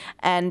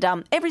 And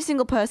every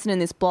single person in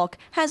this block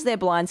has their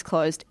blinds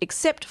closed,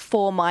 except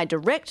for my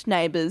direct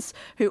neighbours,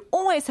 who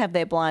always have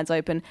their blinds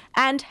open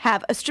and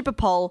have a stripper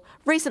pole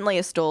recently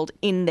installed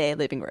in their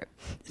living room.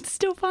 It's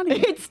still funny.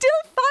 It's still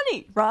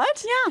funny,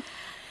 right? Yeah.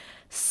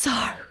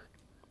 So,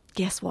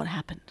 guess what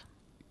happened?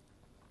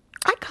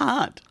 I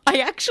can't. I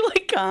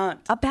actually can't.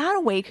 About a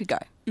week ago,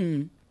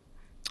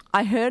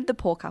 I heard the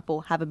poor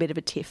couple have a bit of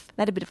a tiff.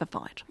 They had a bit of a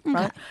fight,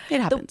 right?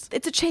 It happens.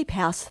 It's a cheap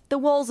house. The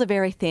walls are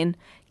very thin.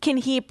 Can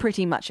hear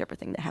pretty much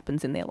everything that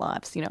happens in their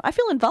lives. You know, I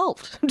feel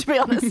involved, to be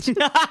honest.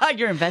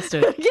 You're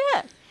invested.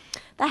 Yeah.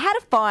 They had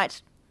a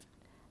fight,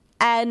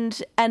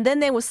 and then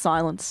there was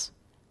silence.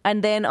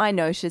 And then I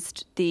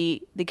noticed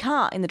the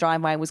car in the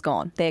driveway was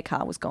gone. Their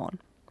car was gone.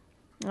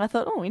 And I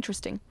thought, oh,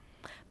 interesting.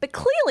 But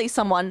clearly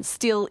someone's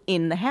still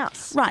in the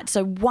house. Right,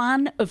 so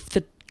one of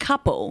the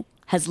couple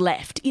has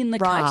left in the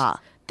car.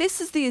 This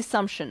is the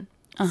assumption.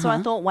 So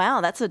I thought,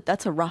 wow, that's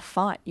a rough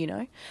fight, you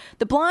know.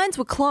 The blinds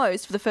were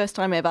closed for the first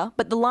time ever,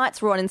 but the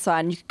lights were on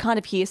inside and you could kind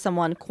of hear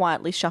someone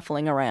quietly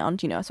shuffling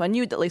around, you know. So I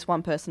knew that at least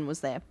one person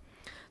was there.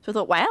 So I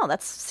thought, wow,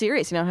 that's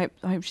serious. You know,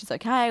 I hope she's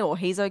okay or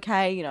he's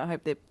okay. You know, I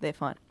hope they're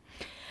fine.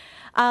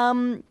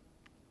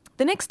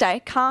 The next day,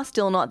 car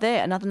still not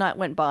there. Another night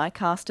went by,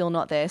 car still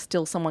not there,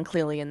 still someone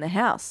clearly in the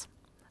house.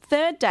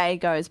 Third day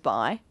goes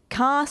by,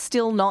 car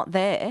still not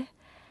there.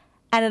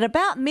 And at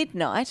about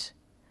midnight,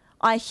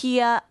 I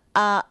hear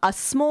a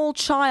small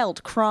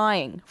child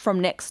crying from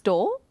next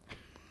door.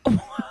 No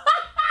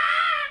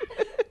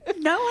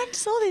one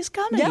saw this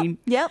coming.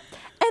 Yep.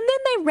 And then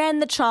they ran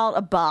the child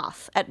a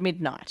bath at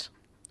midnight.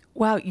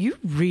 Wow, you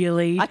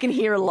really... I can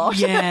hear a lot.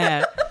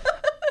 Yeah.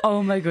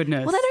 Oh, my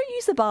goodness. Well, they don't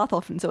use the bath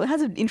often, so it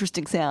has an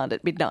interesting sound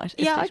at midnight.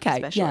 Yeah, okay.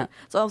 Especially. Yeah.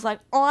 So I was like,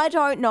 I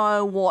don't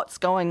know what's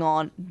going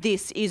on.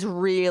 This is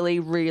really,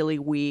 really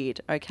weird,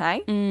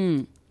 okay?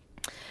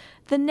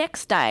 The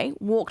next day,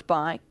 walked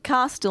by,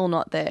 car still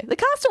not there. The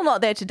car's still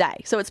not there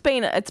today, so it's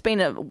been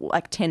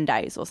like 10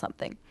 days or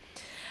something.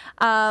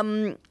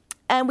 And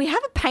we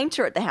have a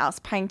painter at the house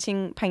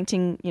painting,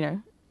 you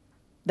know,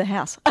 the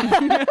house.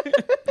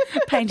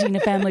 Painting a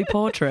family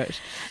portrait.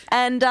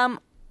 And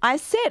I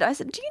said,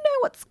 do you know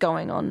what's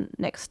going on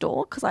next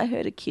door? Because I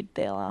heard a kid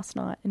there last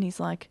night, and he's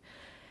like,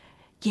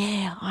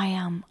 yeah,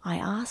 I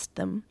asked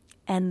them,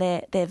 and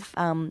they've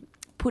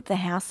put the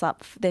house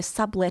up. They're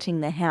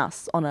subletting the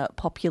house on a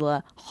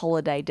popular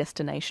holiday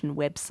destination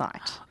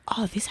website.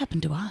 Oh, this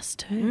happened to us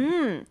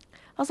too.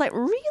 I was like,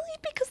 really?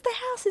 Because the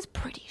house is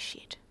pretty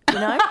shit, you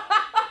know?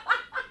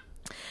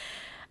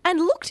 And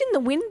looked in the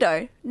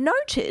window,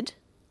 noted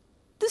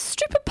the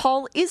stripper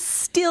pole is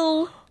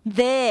still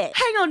there.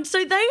 Hang on,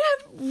 so they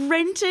have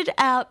rented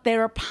out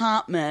their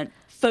apartment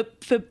for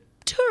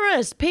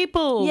tourists,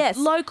 people,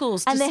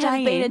 locals to and there stay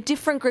have been in. a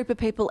different group of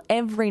people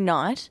every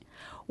night.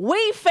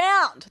 We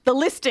found the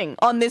listing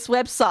on this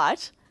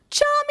website.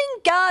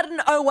 Charming garden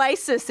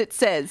oasis, it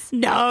says.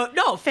 No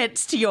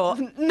offense to your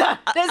No,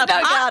 there's no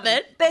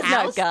garden. There's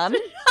no garden.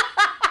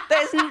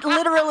 There's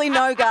literally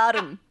no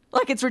garden.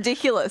 Like, it's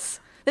ridiculous.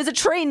 There's a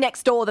tree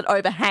next door that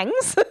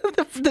overhangs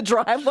the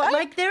driveway.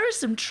 Like, there are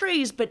some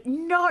trees, but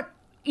not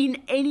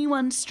in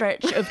anyone's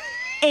stretch of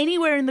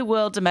anywhere in the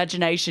world's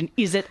imagination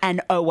is it an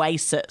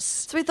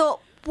oasis. So we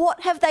thought,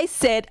 what have they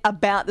said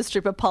about the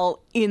stripper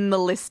pole in the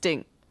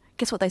listing?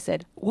 Guess what they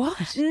said?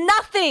 What?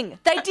 Nothing.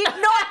 They did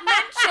not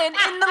mention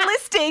in the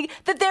listing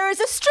that there is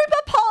a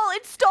stripper pole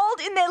installed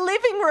in their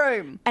living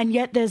room. And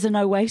yet there's an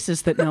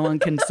oasis that no one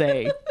can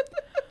see.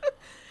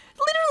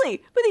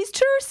 Literally, when these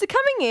tourists are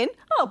coming in,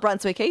 oh,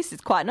 Brunswick East is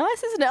quite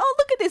nice, isn't it? Oh,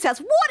 look at this house.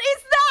 What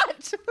is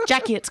that?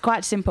 Jackie, it's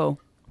quite simple.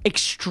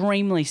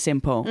 Extremely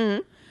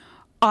simple.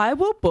 I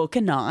will book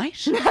a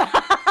night,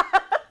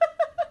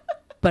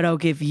 but I'll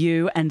give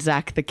you and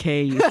Zach the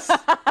keys.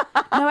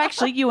 No,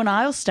 actually, you and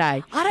I will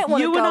stay. I don't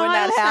want to go in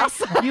that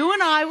house. You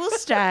and I will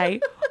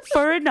stay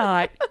for a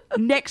night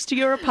next to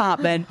your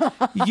apartment.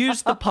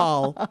 Use the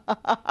pole.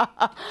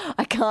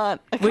 I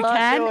can't. We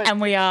can do it. and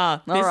we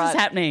are. All This right. is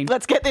happening.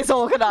 Let's get this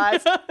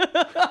organised.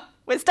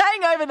 We're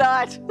staying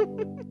overnight.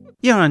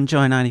 You're on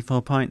Joy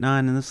 94.9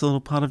 in this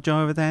little pot of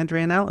joy with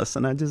Andrea and Alice,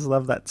 and I just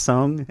love that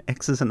song,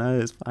 X's and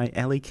O's by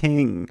Ellie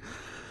King.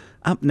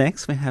 Up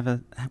next, we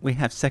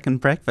have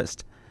Second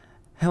Breakfast,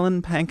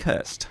 Helen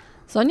Pankhurst.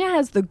 Sonia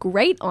has the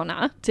great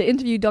honour to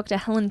interview Dr.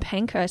 Helen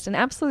Pankhurst, an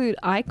absolute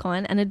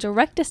icon and a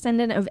direct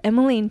descendant of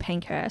Emmeline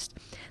Pankhurst,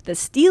 the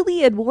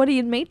steely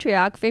Edwardian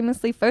matriarch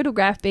famously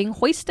photographed being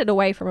hoisted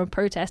away from a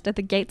protest at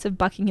the gates of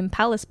Buckingham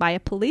Palace by a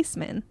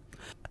policeman.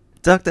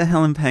 Dr.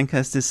 Helen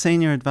Pankhurst is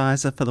Senior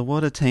Advisor for the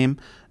Water Team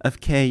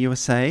of Care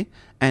USA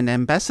and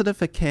Ambassador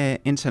for Care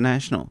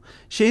International.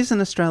 She is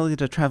in Australia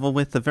to travel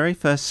with the very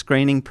first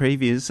screening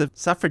previews of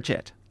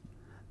Suffragette,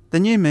 the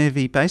new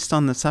movie based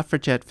on the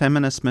suffragette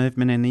feminist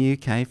movement in the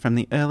UK from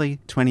the early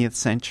 20th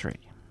century.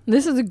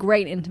 This is a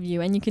great interview,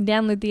 and you can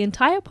download the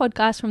entire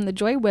podcast from the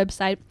Joy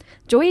website,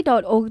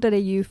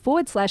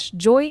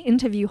 joy.org.au/Joy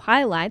Interview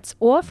Highlights,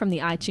 or from the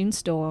iTunes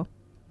Store.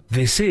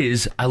 This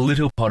is A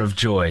Little Pot of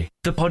Joy,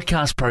 the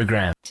podcast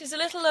program. 'Tis a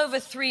little over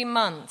 3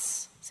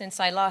 months since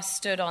I last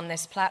stood on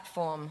this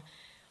platform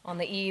on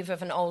the eve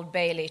of an Old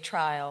Bailey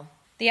trial.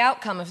 The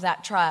outcome of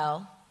that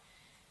trial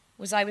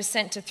was I was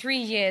sent to 3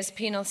 years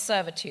penal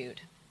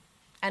servitude.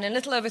 And in a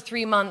little over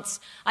 3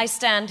 months, I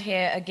stand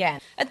here again.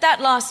 At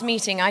that last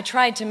meeting, I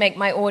tried to make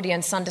my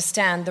audience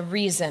understand the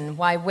reason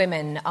why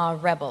women are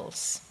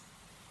rebels.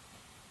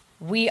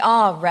 We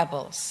are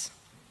rebels.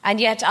 And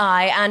yet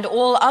I and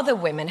all other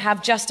women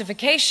have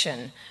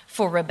justification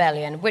for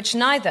rebellion, which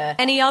neither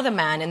any other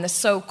man in the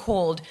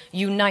so-called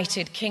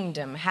United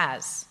Kingdom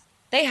has.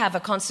 They have a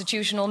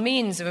constitutional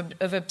means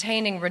of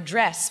obtaining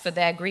redress for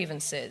their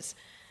grievances.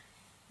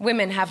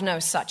 Women have no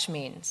such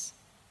means.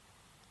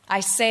 I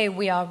say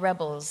we are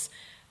rebels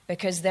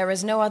because there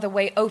is no other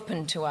way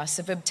open to us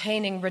of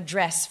obtaining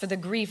redress for the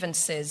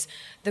grievances,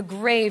 the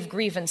grave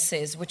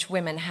grievances which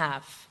women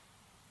have.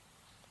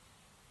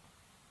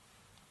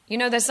 You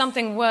know, there's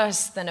something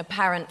worse than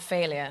apparent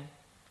failure,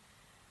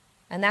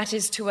 and that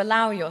is to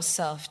allow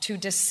yourself to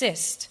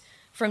desist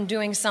from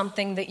doing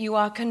something that you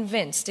are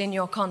convinced in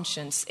your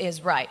conscience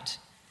is right.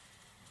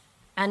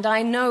 And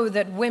I know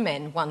that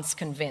women, once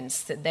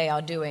convinced that they are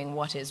doing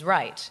what is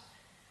right,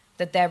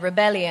 that their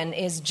rebellion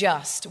is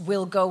just,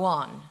 will go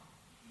on,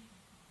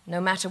 no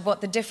matter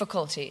what the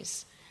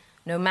difficulties,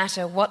 no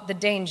matter what the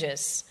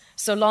dangers,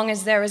 so long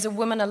as there is a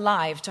woman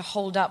alive to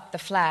hold up the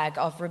flag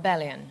of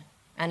rebellion.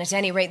 And at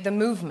any rate, the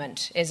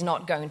movement is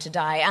not going to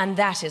die, and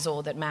that is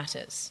all that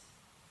matters.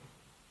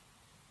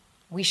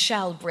 We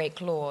shall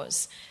break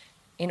laws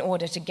in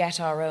order to get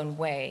our own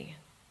way.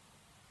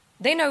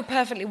 They know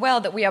perfectly well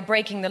that we are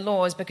breaking the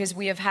laws because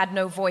we have had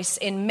no voice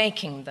in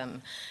making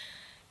them.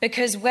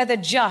 Because whether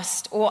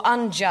just or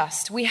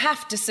unjust, we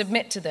have to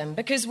submit to them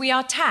because we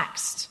are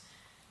taxed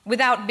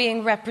without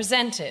being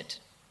represented.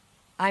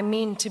 I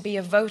mean to be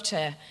a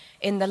voter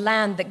in the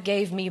land that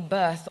gave me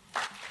birth.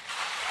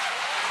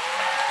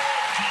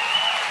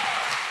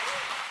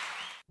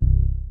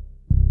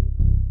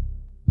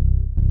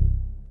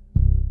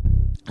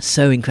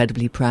 So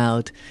incredibly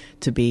proud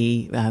to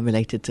be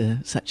related to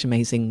such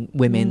amazing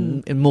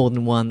women, in more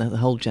than one, the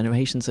whole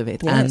generations of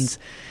it. Yes.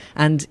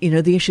 And you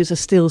know, the issues are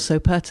still so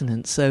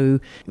pertinent. So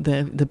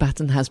the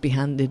baton has been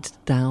handed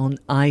down.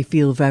 I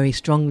feel very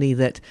strongly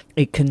that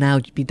it can now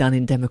be done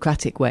in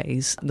democratic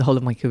ways. The whole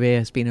of my career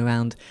has been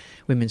around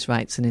women's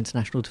rights and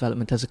international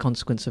development as a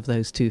consequence of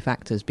those two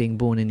factors, being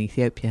born in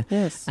Ethiopia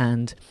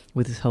and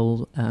with this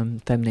whole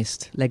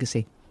feminist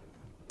legacy.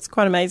 It's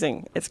quite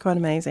amazing. It's quite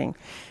amazing.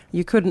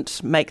 You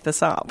couldn't make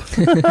this up,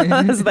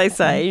 as they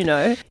say, you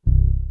know.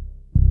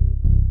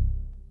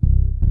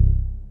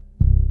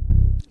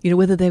 You know,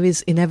 whether there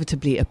is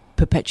inevitably a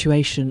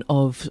perpetuation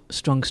of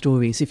strong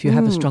stories. If you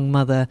have a strong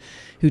mother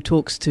who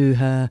talks to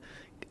her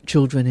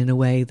children in a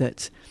way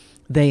that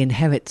they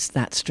inherit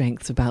that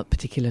strength about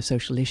particular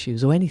social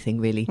issues or anything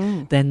really,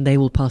 then they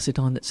will pass it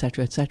on,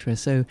 etc., etc.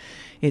 So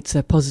it's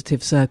a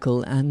positive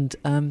circle, and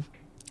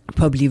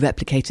probably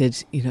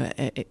replicated, you know,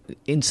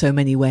 in so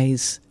many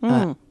ways,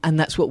 and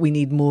that's what we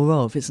need more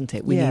of, isn't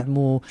it? We need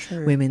more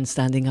women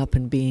standing up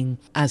and being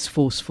as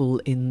forceful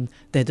in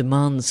their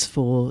demands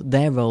for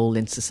their role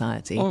in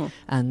society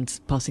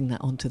and passing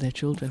that on to their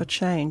children. For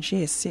change,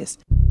 yes.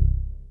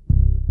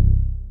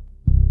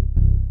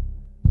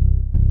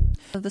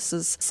 This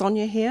is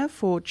Sonia here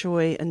for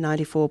Joy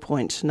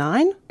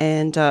 94.9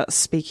 and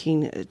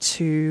speaking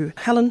to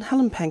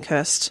Helen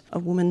Pankhurst, a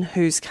woman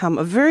who's come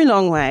a very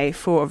long way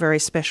for a very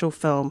special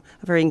film,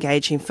 a very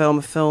engaging film,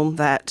 a film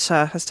that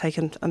has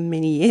taken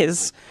many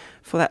years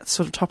for that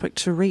sort of topic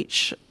to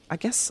reach, I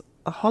guess,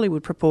 a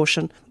Hollywood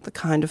proportion, the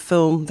kind of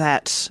film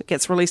that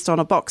gets released on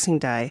a Boxing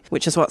Day,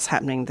 which is what's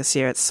happening this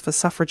year. It's for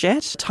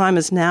Suffragette. Time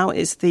is now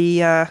is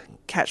the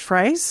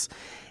catchphrase.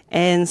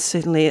 And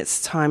certainly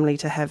it's timely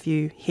to have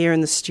you here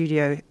in the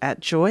studio at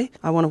Joy.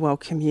 I want to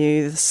welcome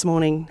you this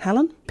morning,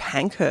 Helen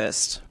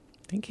Pankhurst.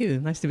 Thank you.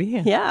 Nice to be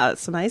here. Yeah,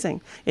 it's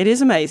amazing. It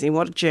is amazing.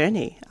 What a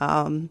journey.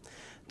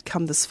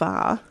 Come this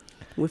far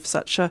with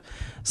such a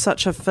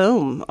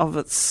film of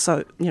its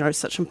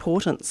such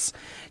importance.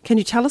 Can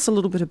you tell us a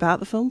little bit about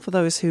the film for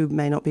those who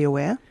may not be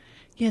aware?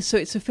 Yes, so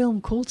it's a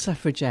film called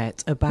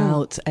Suffragette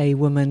about a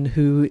woman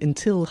who,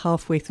 until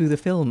halfway through the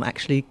film,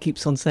 actually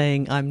keeps on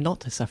saying, I'm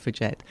not a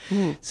suffragette.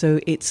 So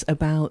it's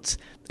about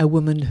a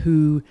woman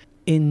who,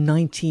 in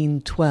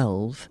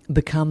 1912,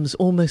 becomes,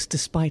 almost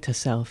despite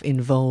herself,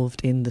 involved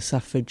in the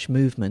suffrage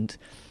movement,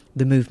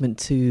 the movement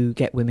to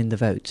get women the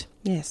vote.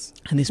 Yes.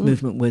 And this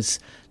movement was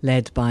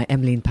led by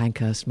Emmeline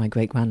Pankhurst, my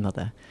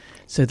great-grandmother.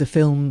 So the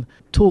film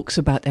talks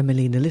about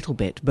Emmeline a little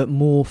bit, but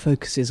more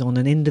focuses on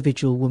an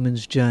individual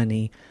woman's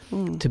journey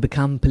to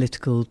become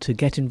political, to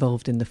get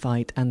involved in the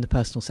fight, and the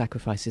personal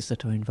sacrifices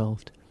that are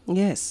involved.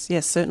 Yes,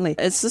 certainly.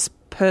 It's this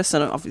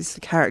person, obviously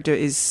the character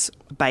is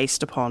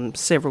based upon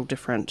several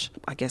different,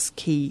 I guess,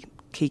 key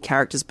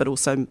characters, but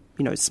also,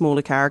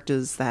 smaller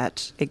characters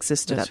that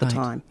existed at the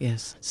time.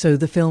 Yes. So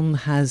the film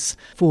has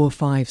 4 or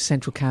 5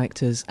 central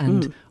characters,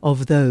 and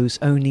of those,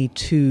 only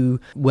 2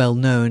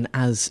 well-known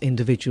as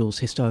individuals,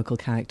 historical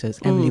characters.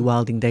 Emily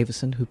Wilding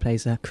Davison, who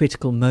plays a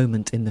critical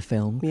moment in the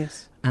film,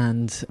 yes,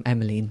 and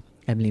Emmeline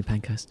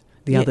Pankhurst.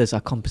 The others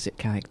are composite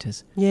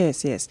characters.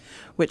 Yes,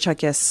 which I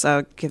guess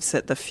gives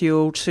it the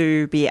fuel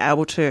to be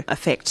able to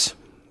affect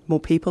more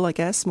people, I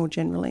guess, more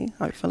generally,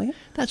 hopefully.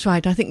 That's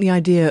right. I think the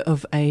idea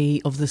of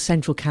the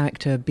central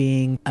character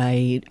being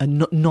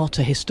not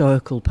a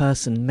historical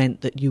person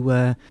meant that you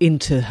were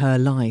into her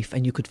life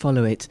and you could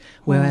follow it,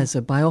 whereas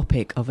a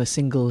biopic of a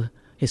single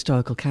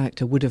historical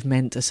character would have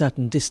meant a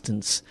certain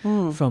distance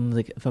from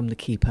the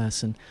key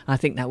person. I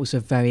think that was a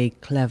very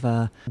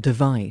clever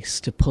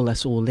device to pull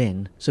us all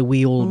in, so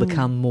we all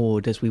become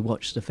Maud as we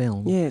watch the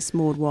film. Yes,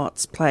 Maud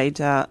Watts, played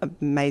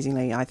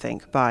amazingly, I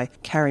think, by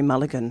Carey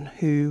Mulligan,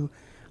 who,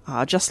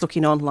 just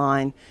looking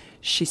online,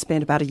 she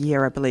spent about a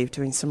year, I believe,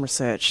 doing some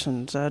research.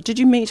 And did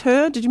you meet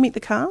her? Did you meet the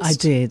cast?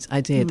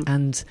 I did.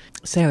 And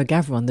Sarah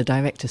Gavron, the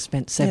director,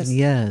 spent 7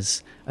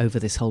 years over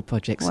this whole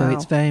project. So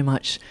it's very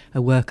much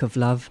a work of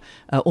love,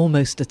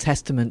 almost a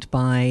testament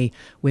by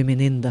women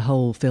in the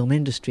whole film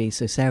industry.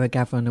 So Sarah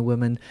Gavron, a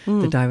woman,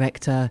 the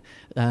director,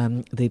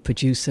 the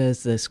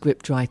producers, the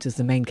script writers,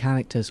 the main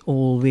characters,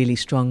 all really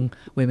strong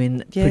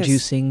women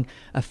producing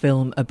a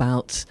film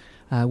about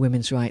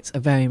women's rights, are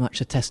very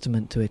much a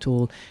testament to it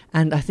all.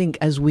 And I think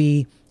as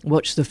we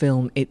watch the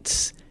film,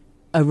 it's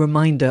a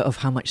reminder of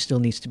how much still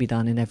needs to be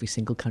done in every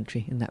single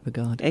country in that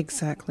regard.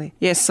 Exactly.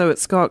 Yes, so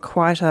it's got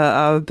quite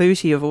a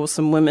booty of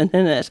awesome women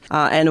in it,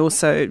 and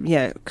also,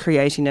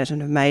 creating it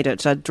and have made it,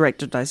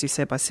 directed, as you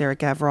said, by Sarah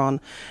Gavron,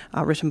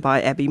 written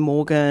by Abby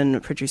Morgan,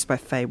 produced by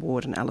Faye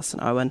Ward and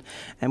Alison Owen.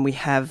 And we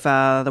have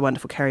the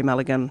wonderful Carey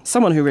Mulligan.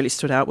 Someone who really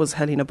stood out was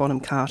Helena Bonham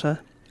Carter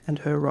and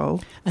her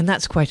role. And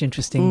that's quite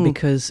interesting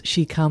because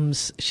she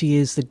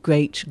is the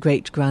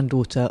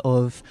great-granddaughter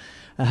of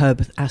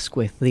Herbert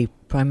Asquith, the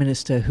Prime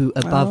Minister who,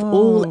 above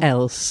all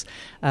else,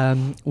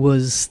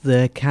 was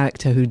the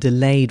character who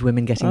delayed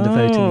women getting the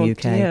vote in the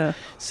UK. Dear.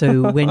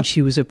 So when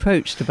she was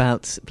approached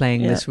about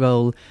playing this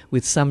role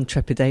with some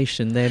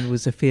trepidation, there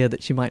was a fear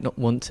that she might not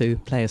want to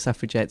play a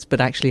suffragette, but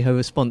actually her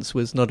response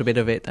was not a bit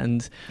of it,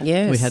 and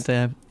we had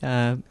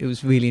it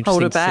was really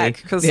interesting hold her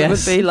back, because it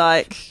would be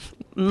like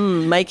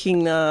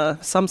making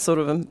some sort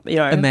of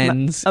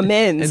amends.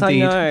 Amends, I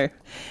know.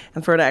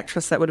 And for an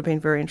actress, that would have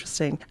been very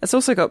interesting. It's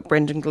also got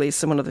Brendan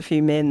Gleeson, one of the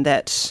few men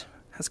that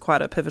has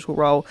quite a pivotal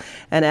role,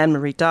 and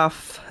Anne-Marie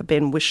Duff,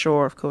 Ben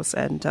Whishaw, of course,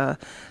 and the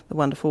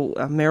wonderful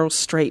Meryl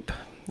Streep,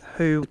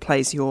 who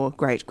plays your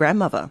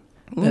great-grandmother.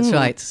 That's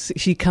right.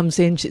 She comes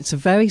in, it's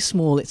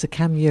a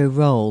cameo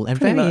role, and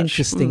very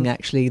interesting,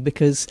 actually,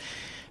 because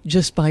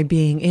just by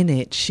being in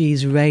it,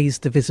 she's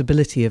raised the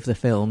visibility of the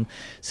film.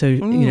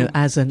 So,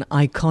 as an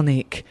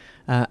iconic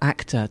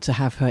actor, to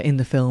have her in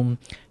the film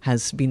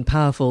has been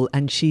powerful,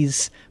 and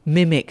she's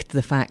mimicked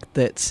the fact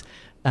that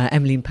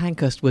Emmeline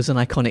Pankhurst was an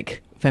iconic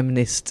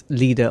feminist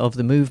leader of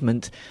the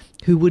movement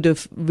who would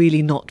have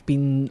really not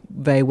been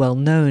very well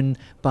known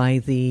by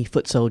the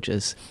foot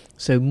soldiers.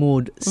 So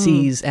Maud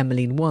sees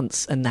Emmeline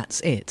once, and that's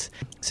it.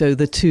 So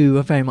the two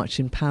are very much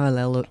in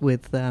parallel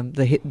with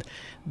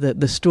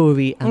the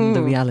story and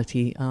the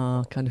reality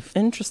are kind of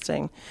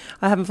interesting.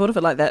 I haven't thought of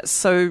it like that.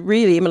 So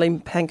really, Emmeline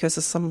Pankhurst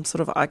is some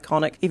sort of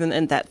iconic, even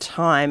in that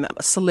time,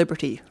 a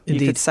celebrity, you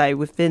could say,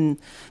 within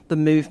the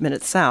movement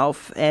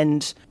itself,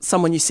 and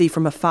someone you see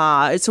from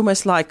afar. It's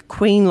almost like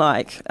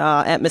Queen-like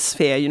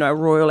atmosphere,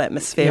 royal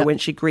atmosphere when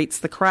she greets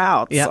the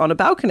crowds on a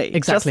balcony,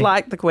 just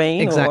like the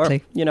Queen or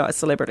a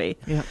celebrity.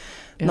 Yeah.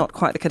 Not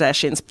quite the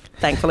Kardashians,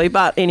 thankfully,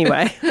 but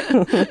anyway.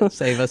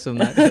 Save us from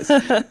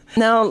that.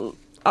 Now,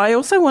 I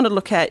also want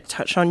to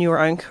touch on your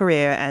own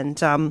career and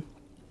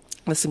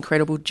this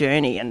incredible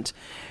journey and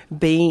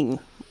being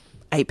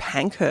a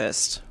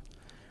Pankhurst.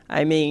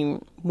 I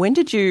mean, when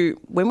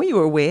were you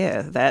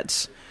aware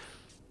that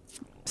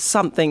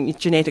something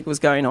genetic was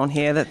going on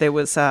here, that there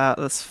was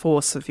this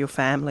force of your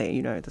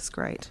family, this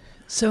great...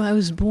 So I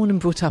was born and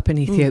brought up in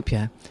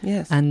Ethiopia.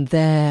 Yes. And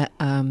there,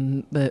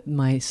 but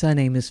my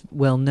surname is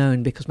well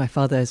known because my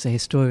father is a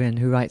historian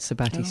who writes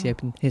about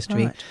Ethiopian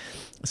history. Right.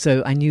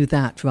 So I knew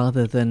that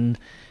rather than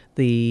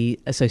the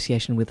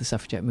association with the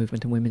suffragette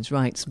movement and women's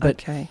rights.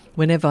 But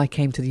whenever I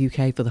came to the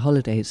UK for the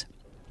holidays,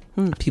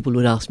 people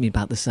would ask me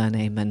about the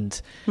surname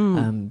and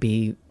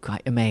be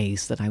quite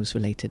amazed that I was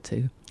related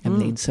to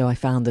Emmeline. So I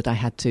found that I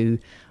had to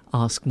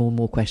ask more and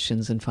more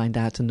questions and find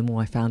out, and the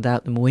more I found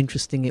out, the more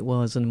interesting it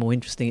was, and the more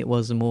interesting it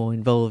was, the more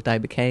involved I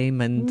became.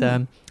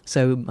 And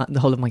so the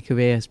whole of my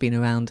career has been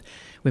around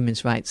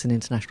women's rights and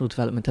international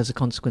development as a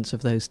consequence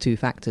of those two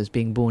factors,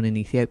 being born in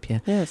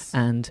Ethiopia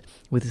and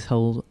with this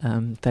whole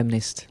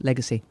feminist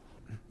legacy.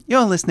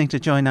 You're listening to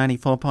Joy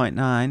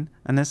 94.9,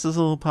 and this is A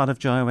Little Pot of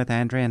Joy with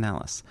Andrea and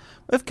Alice.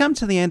 We've come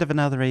to the end of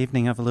another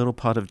evening of A Little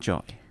Pot of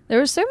Joy.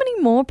 There are so many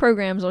more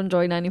programs on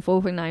Joy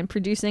 94.9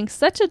 producing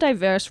such a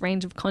diverse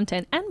range of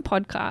content and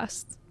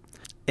podcasts.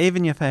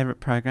 Even your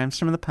favourite programs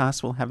from the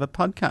past will have a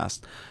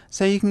podcast,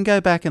 so you can go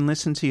back and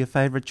listen to your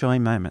favourite Joy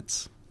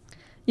moments.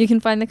 You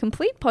can find the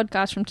complete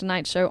podcast from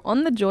tonight's show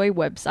on the Joy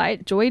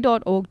website,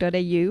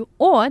 joy.org.au,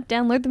 or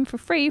download them for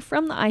free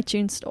from the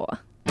iTunes Store.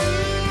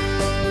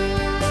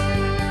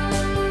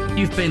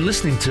 You've been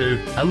listening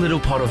to A Little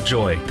Pot of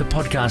Joy, the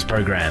podcast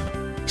program.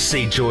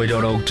 See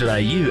joy.org.au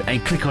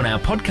and click on our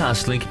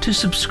podcast link to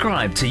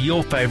subscribe to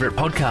your favourite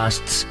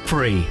podcasts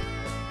free.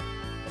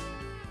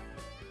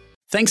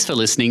 Thanks for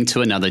listening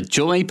to another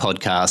Joy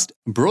podcast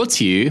brought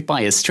to you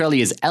by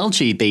Australia's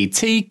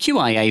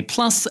LGBTQIA+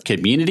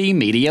 community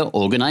media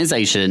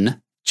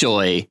organisation,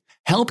 Joy.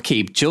 Help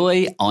keep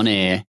Joy on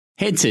air.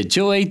 Head to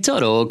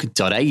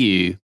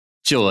joy.org.au.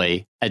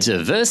 Joy, a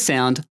diverse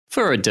sound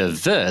for a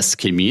diverse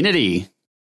community.